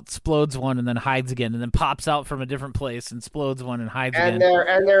pops out, explodes one, and then hides again, and then pops out from a different place and explodes one and hides again.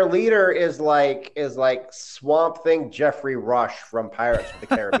 And their leader is like Swamp Thing Jeffrey Rush from Pirates of the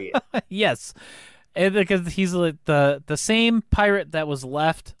Caribbean. Yes, and because he's like the same pirate that was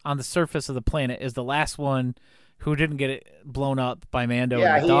left on the surface of the planet is the last one who didn't get it blown up by Mando.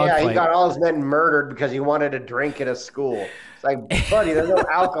 Yeah, he got all his men murdered because he wanted to drink at a school. It's like, buddy, there's no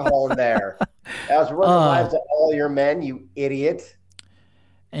alcohol in there. That was worth the lives of all your men, you idiot.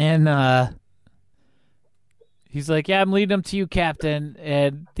 And he's like, yeah, I'm leading them to you, Captain.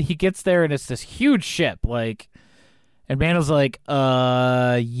 And he gets there, and it's this huge ship. Like, and Mando's like,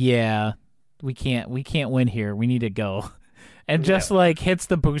 yeah, we can't win here. We need to go. And just like hits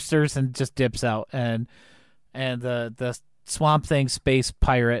the boosters and just dips out. And the Swamp Thing space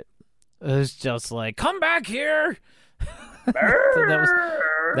pirate is just like, come back here. So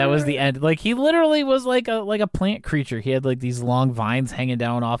that was the end. Like he literally was like a plant creature. He had like these long vines hanging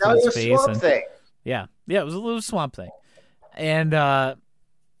down off of his face. Yeah, it was a little Swamp Thing. And then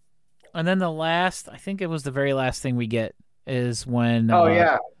I think it was the very last thing we get is when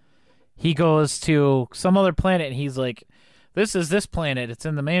he goes to some other planet and he's like, this is this planet. It's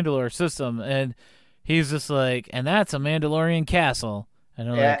in the Mandalore system. And he's just like, and that's a Mandalorian castle.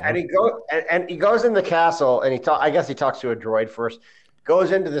 And he goes in the castle, and I guess he talks to a droid first.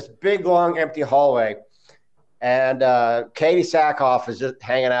 Goes into this big, long, empty hallway, and Katie Sackhoff is just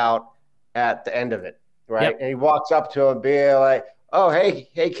hanging out at the end of it, right? Yep. And he walks up to him, being like, "Oh, hey,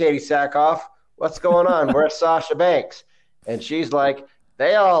 Katie Sackhoff, what's going on? Where's Sasha Banks?" And she's like,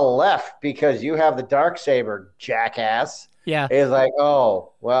 "They all left because you have the Darksaber, jackass." Yeah. He's like,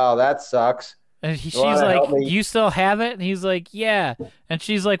 "Oh, well, that sucks." And she's like, you still have it? And he's like, yeah. And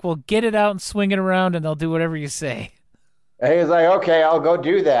she's like, well, get it out and swing it around, and they'll do whatever you say. And he's like, okay, I'll go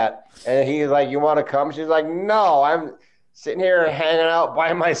do that. And he's like, you want to come? She's like, no, I'm sitting here hanging out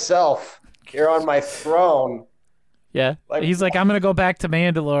by myself here on my throne. Yeah. Like, He's like, I'm going to go back to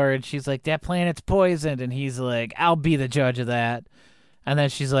Mandalore. And she's like, that planet's poisoned. And he's like, I'll be the judge of that. And then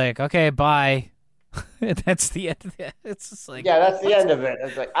she's like, okay, bye. And that's the end of it. It's just like, yeah, that's the end of it.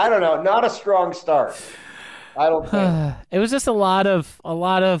 It's like, I don't know, not a strong start. I don't think. it was just a lot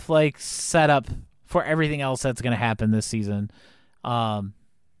of like setup for everything else that's going to happen this season.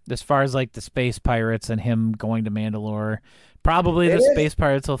 As far as like the space pirates and him going to Mandalore, probably the space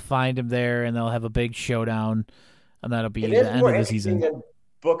pirates will find him there and they'll have a big showdown, and that'll be the end of the season. Than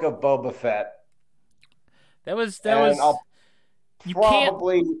Book of Boba Fett. That was. You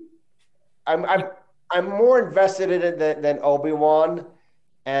probably. I'm more invested in it than Obi-Wan,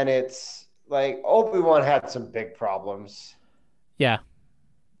 and it's like Obi-Wan had some big problems. Yeah.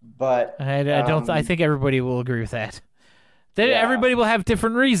 But I don't. I think everybody will agree with that. Everybody will have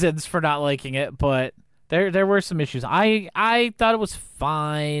different reasons for not liking it, but there were some issues. I thought it was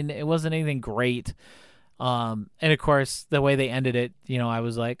fine. It wasn't anything great. And of course, the way they ended it, I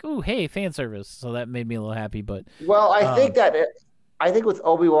was like, "Ooh, hey, fan service!" So that made me a little happy. But I think with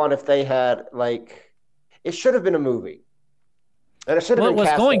Obi-Wan, if they had it should have been a movie, and it should have been. It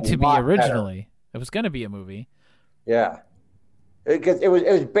was going to be originally. Better. It was going to be a movie. Yeah. Because it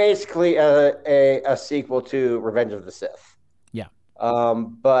was basically a sequel to Revenge of the Sith. Yeah.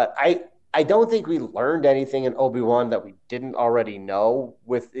 But I don't think we learned anything in Obi-Wan that we didn't already know,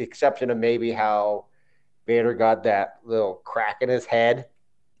 with the exception of maybe how Vader got that little crack in his head.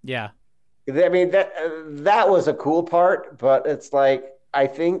 Yeah. I mean, that was a cool part, but it's like, I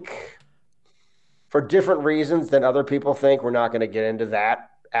think for different reasons than other people think, we're not going to get into that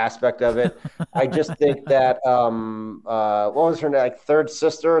aspect of it. I just think that what was her name, third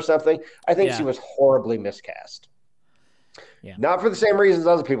sister or something? I think she was horribly miscast. Yeah. Not for the same reasons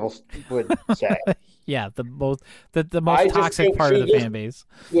other people would say. Yeah, the most toxic part of the fan base.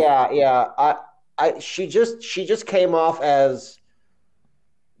 Yeah. She just came off as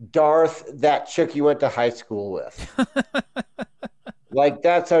Darth, that chick you went to high school with.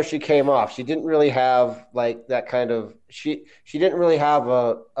 That's how she came off. She didn't really have that kind of she didn't really have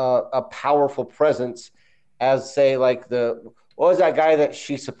a powerful presence as, say, what was that guy that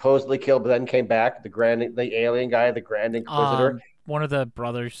she supposedly killed but then came back, the alien guy, the Grand Inquisitor, one of the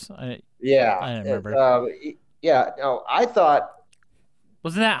brothers. I don't remember. I thought,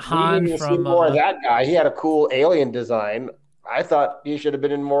 wasn't that Han we from see more of that guy? He had a cool alien design. I thought he should have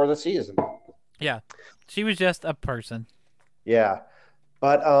been in more of the season. Yeah, she was just a person. Yeah.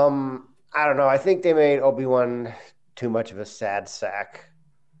 But I don't know. I think they made Obi-Wan too much of a sad sack.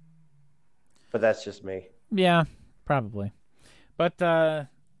 But that's just me. Yeah, probably. But I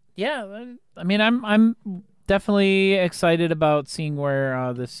mean, I'm definitely excited about seeing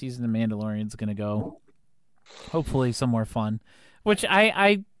where this season of Mandalorian is going to go. Hopefully, some more fun. Which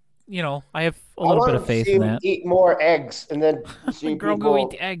I have a little bit of faith in that. Eat more eggs, and then see girl people... go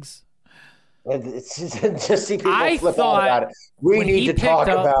eat the eggs. It's just see people flip out about it. We need to talk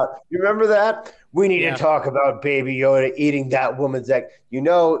about. You remember that? We need to talk about Baby Yoda eating that woman's egg.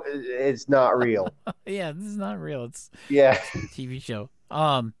 It's not real. Yeah, this is not real. It's a TV show.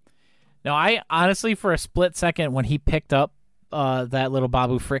 No, I honestly, for a split second, when he picked up that little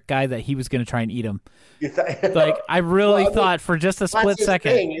Babu Frick guy, that he was going to try and eat him. I really thought for just a split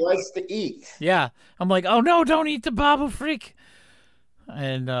second. He likes to eat. Yeah, I'm like, oh no, don't eat the Babu Frick.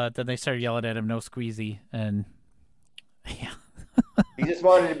 And then they started yelling at him, no squeezy, and yeah. He just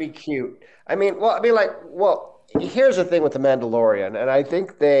wanted to be cute. Here's the thing with The Mandalorian, and I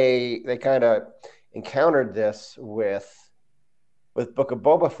think they kind of encountered this with Book of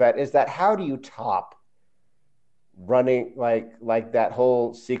Boba Fett, is that how do you top running like that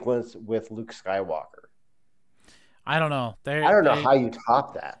whole sequence with Luke Skywalker? I don't know. I don't know how you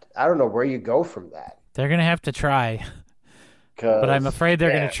top that. I don't know where you go from that. They're going to have to try. But I'm afraid they're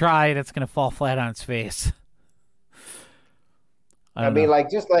going to try and it's going to fall flat on its face. I'd like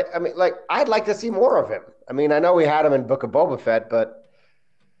to see more of him. I mean, I know we had him in Book of Boba Fett, but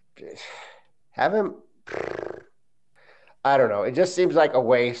have him. I don't know. It just seems like a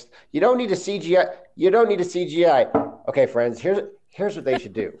waste. You don't need a CGI. Okay, friends, here's what they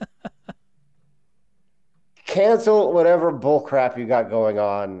should do. Cancel whatever bullcrap you got going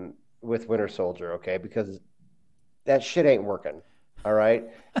on with Winter Soldier, okay? Because that shit ain't working, all right?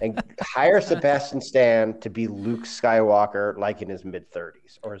 And hire Sebastian Stan to be Luke Skywalker, in his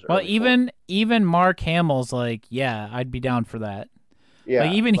mid-30s or his early 40s. Even Mark Hamill's like, yeah, I'd be down for that. Yeah,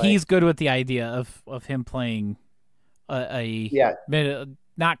 he's good with the idea of him playing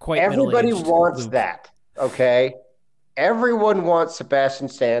not quite. Everybody wants Luke. that, okay? everyone wants Sebastian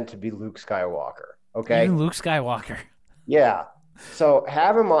Stan to be Luke Skywalker. Okay. Even Luke Skywalker. Yeah. So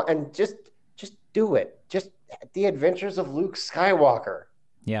have him on and just do it. Just the adventures of Luke Skywalker.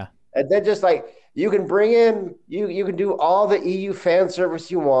 Yeah. And then just like you can bring in you can do all the EU fan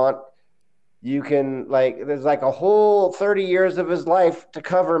service you want. You can there's like a whole 30 years of his life to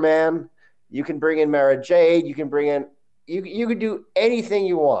cover, man. You can bring in Mara Jade, you can bring in you can do anything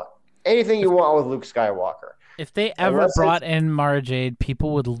you want. Anything you want with Luke Skywalker. If they ever brought in Mara Jade,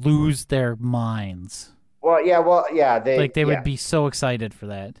 people would lose their minds. Well, yeah, they would be so excited for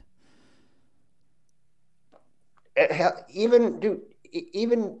that.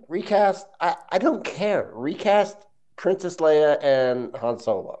 Even recast. I don't care. Recast Princess Leia and Han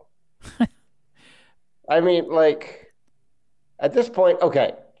Solo. I mean, at this point,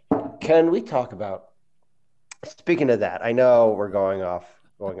 okay. Can we talk about? Speaking of that, I know we're going off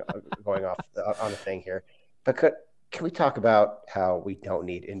on a thing here, but can we talk about how we don't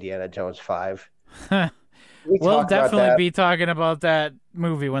need Indiana Jones 5? We'll definitely be talking about that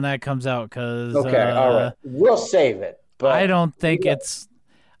movie when that comes out. Because all right, we'll save it. But I don't think it's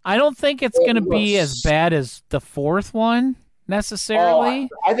going to be as bad as the fourth one necessarily.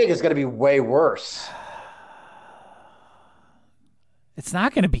 I think it's going to be way worse. It's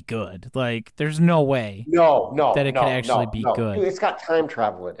not going to be good. There's no way. No, that it could actually be good. Dude, it's got time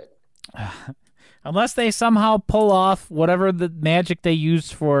travel in it. Unless they somehow pull off whatever the magic they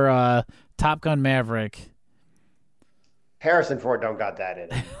used for Top Gun Maverick. Harrison Ford don't got that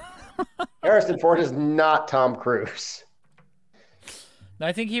in it. Harrison Ford is not Tom Cruise.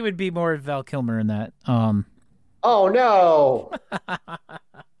 I think he would be more Val Kilmer in that. Oh no!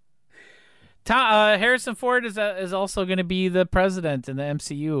 Harrison Ford is also going to be the president in the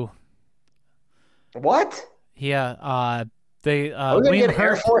MCU. What? Yeah. William Hurt,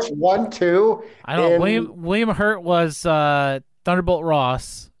 Air Force 1, 2. I don't know. William Hurt was Thunderbolt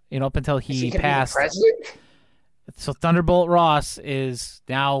Ross. Up until he passed. Be the president? So Thunderbolt Ross is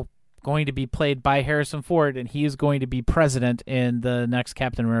now going to be played by Harrison Ford, and he is going to be president in the next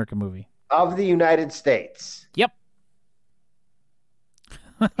Captain America movie of the United States. Yep.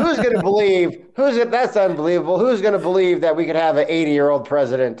 Who's going to believe? That's unbelievable. Who's going to believe that we could have an 80-year-old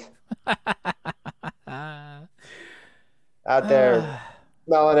president out there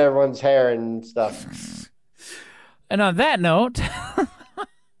smelling everyone's hair and stuff? And on that note,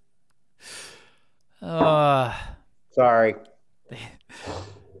 sorry.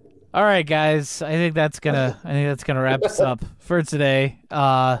 All right, guys. I think that's gonna wrap us up for today.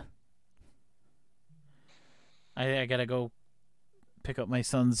 I gotta go pick up my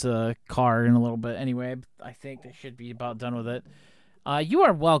son's car in a little bit. Anyway, I think they should be about done with it. You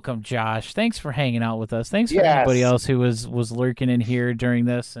are welcome, Josh. Thanks for hanging out with us. Thanks for everybody else who was lurking in here during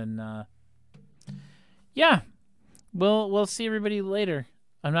this. And we'll see everybody later.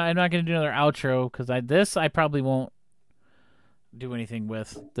 I'm not gonna do another outro because I probably won't do anything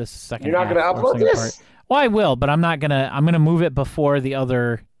with this second. You're not going to upload this? Part. Well, I will, but I'm not gonna. I'm gonna move it before the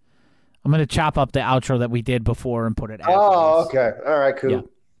other. I'm gonna chop up the outro that we did before and put it after. Oh, okay. All right, cool. Yeah.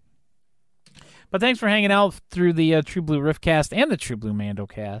 But thanks for hanging out through the True Blue Riffcast and the True Blue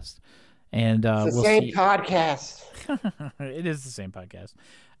Mandocast. And it's the same podcast. It is the same podcast.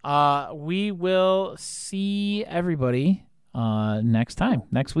 We will see everybody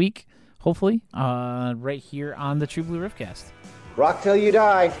next week, hopefully, right here on the True Blue Riffcast. Rock till you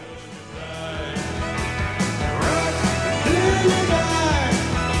die. Rock till you die.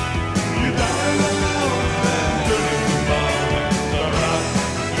 You die alone and dirty bomb. Rock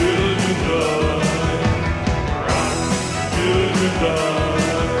till you die. Rock till you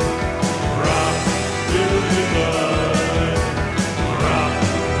die. Rock till you die. Rock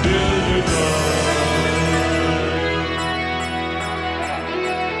till you die.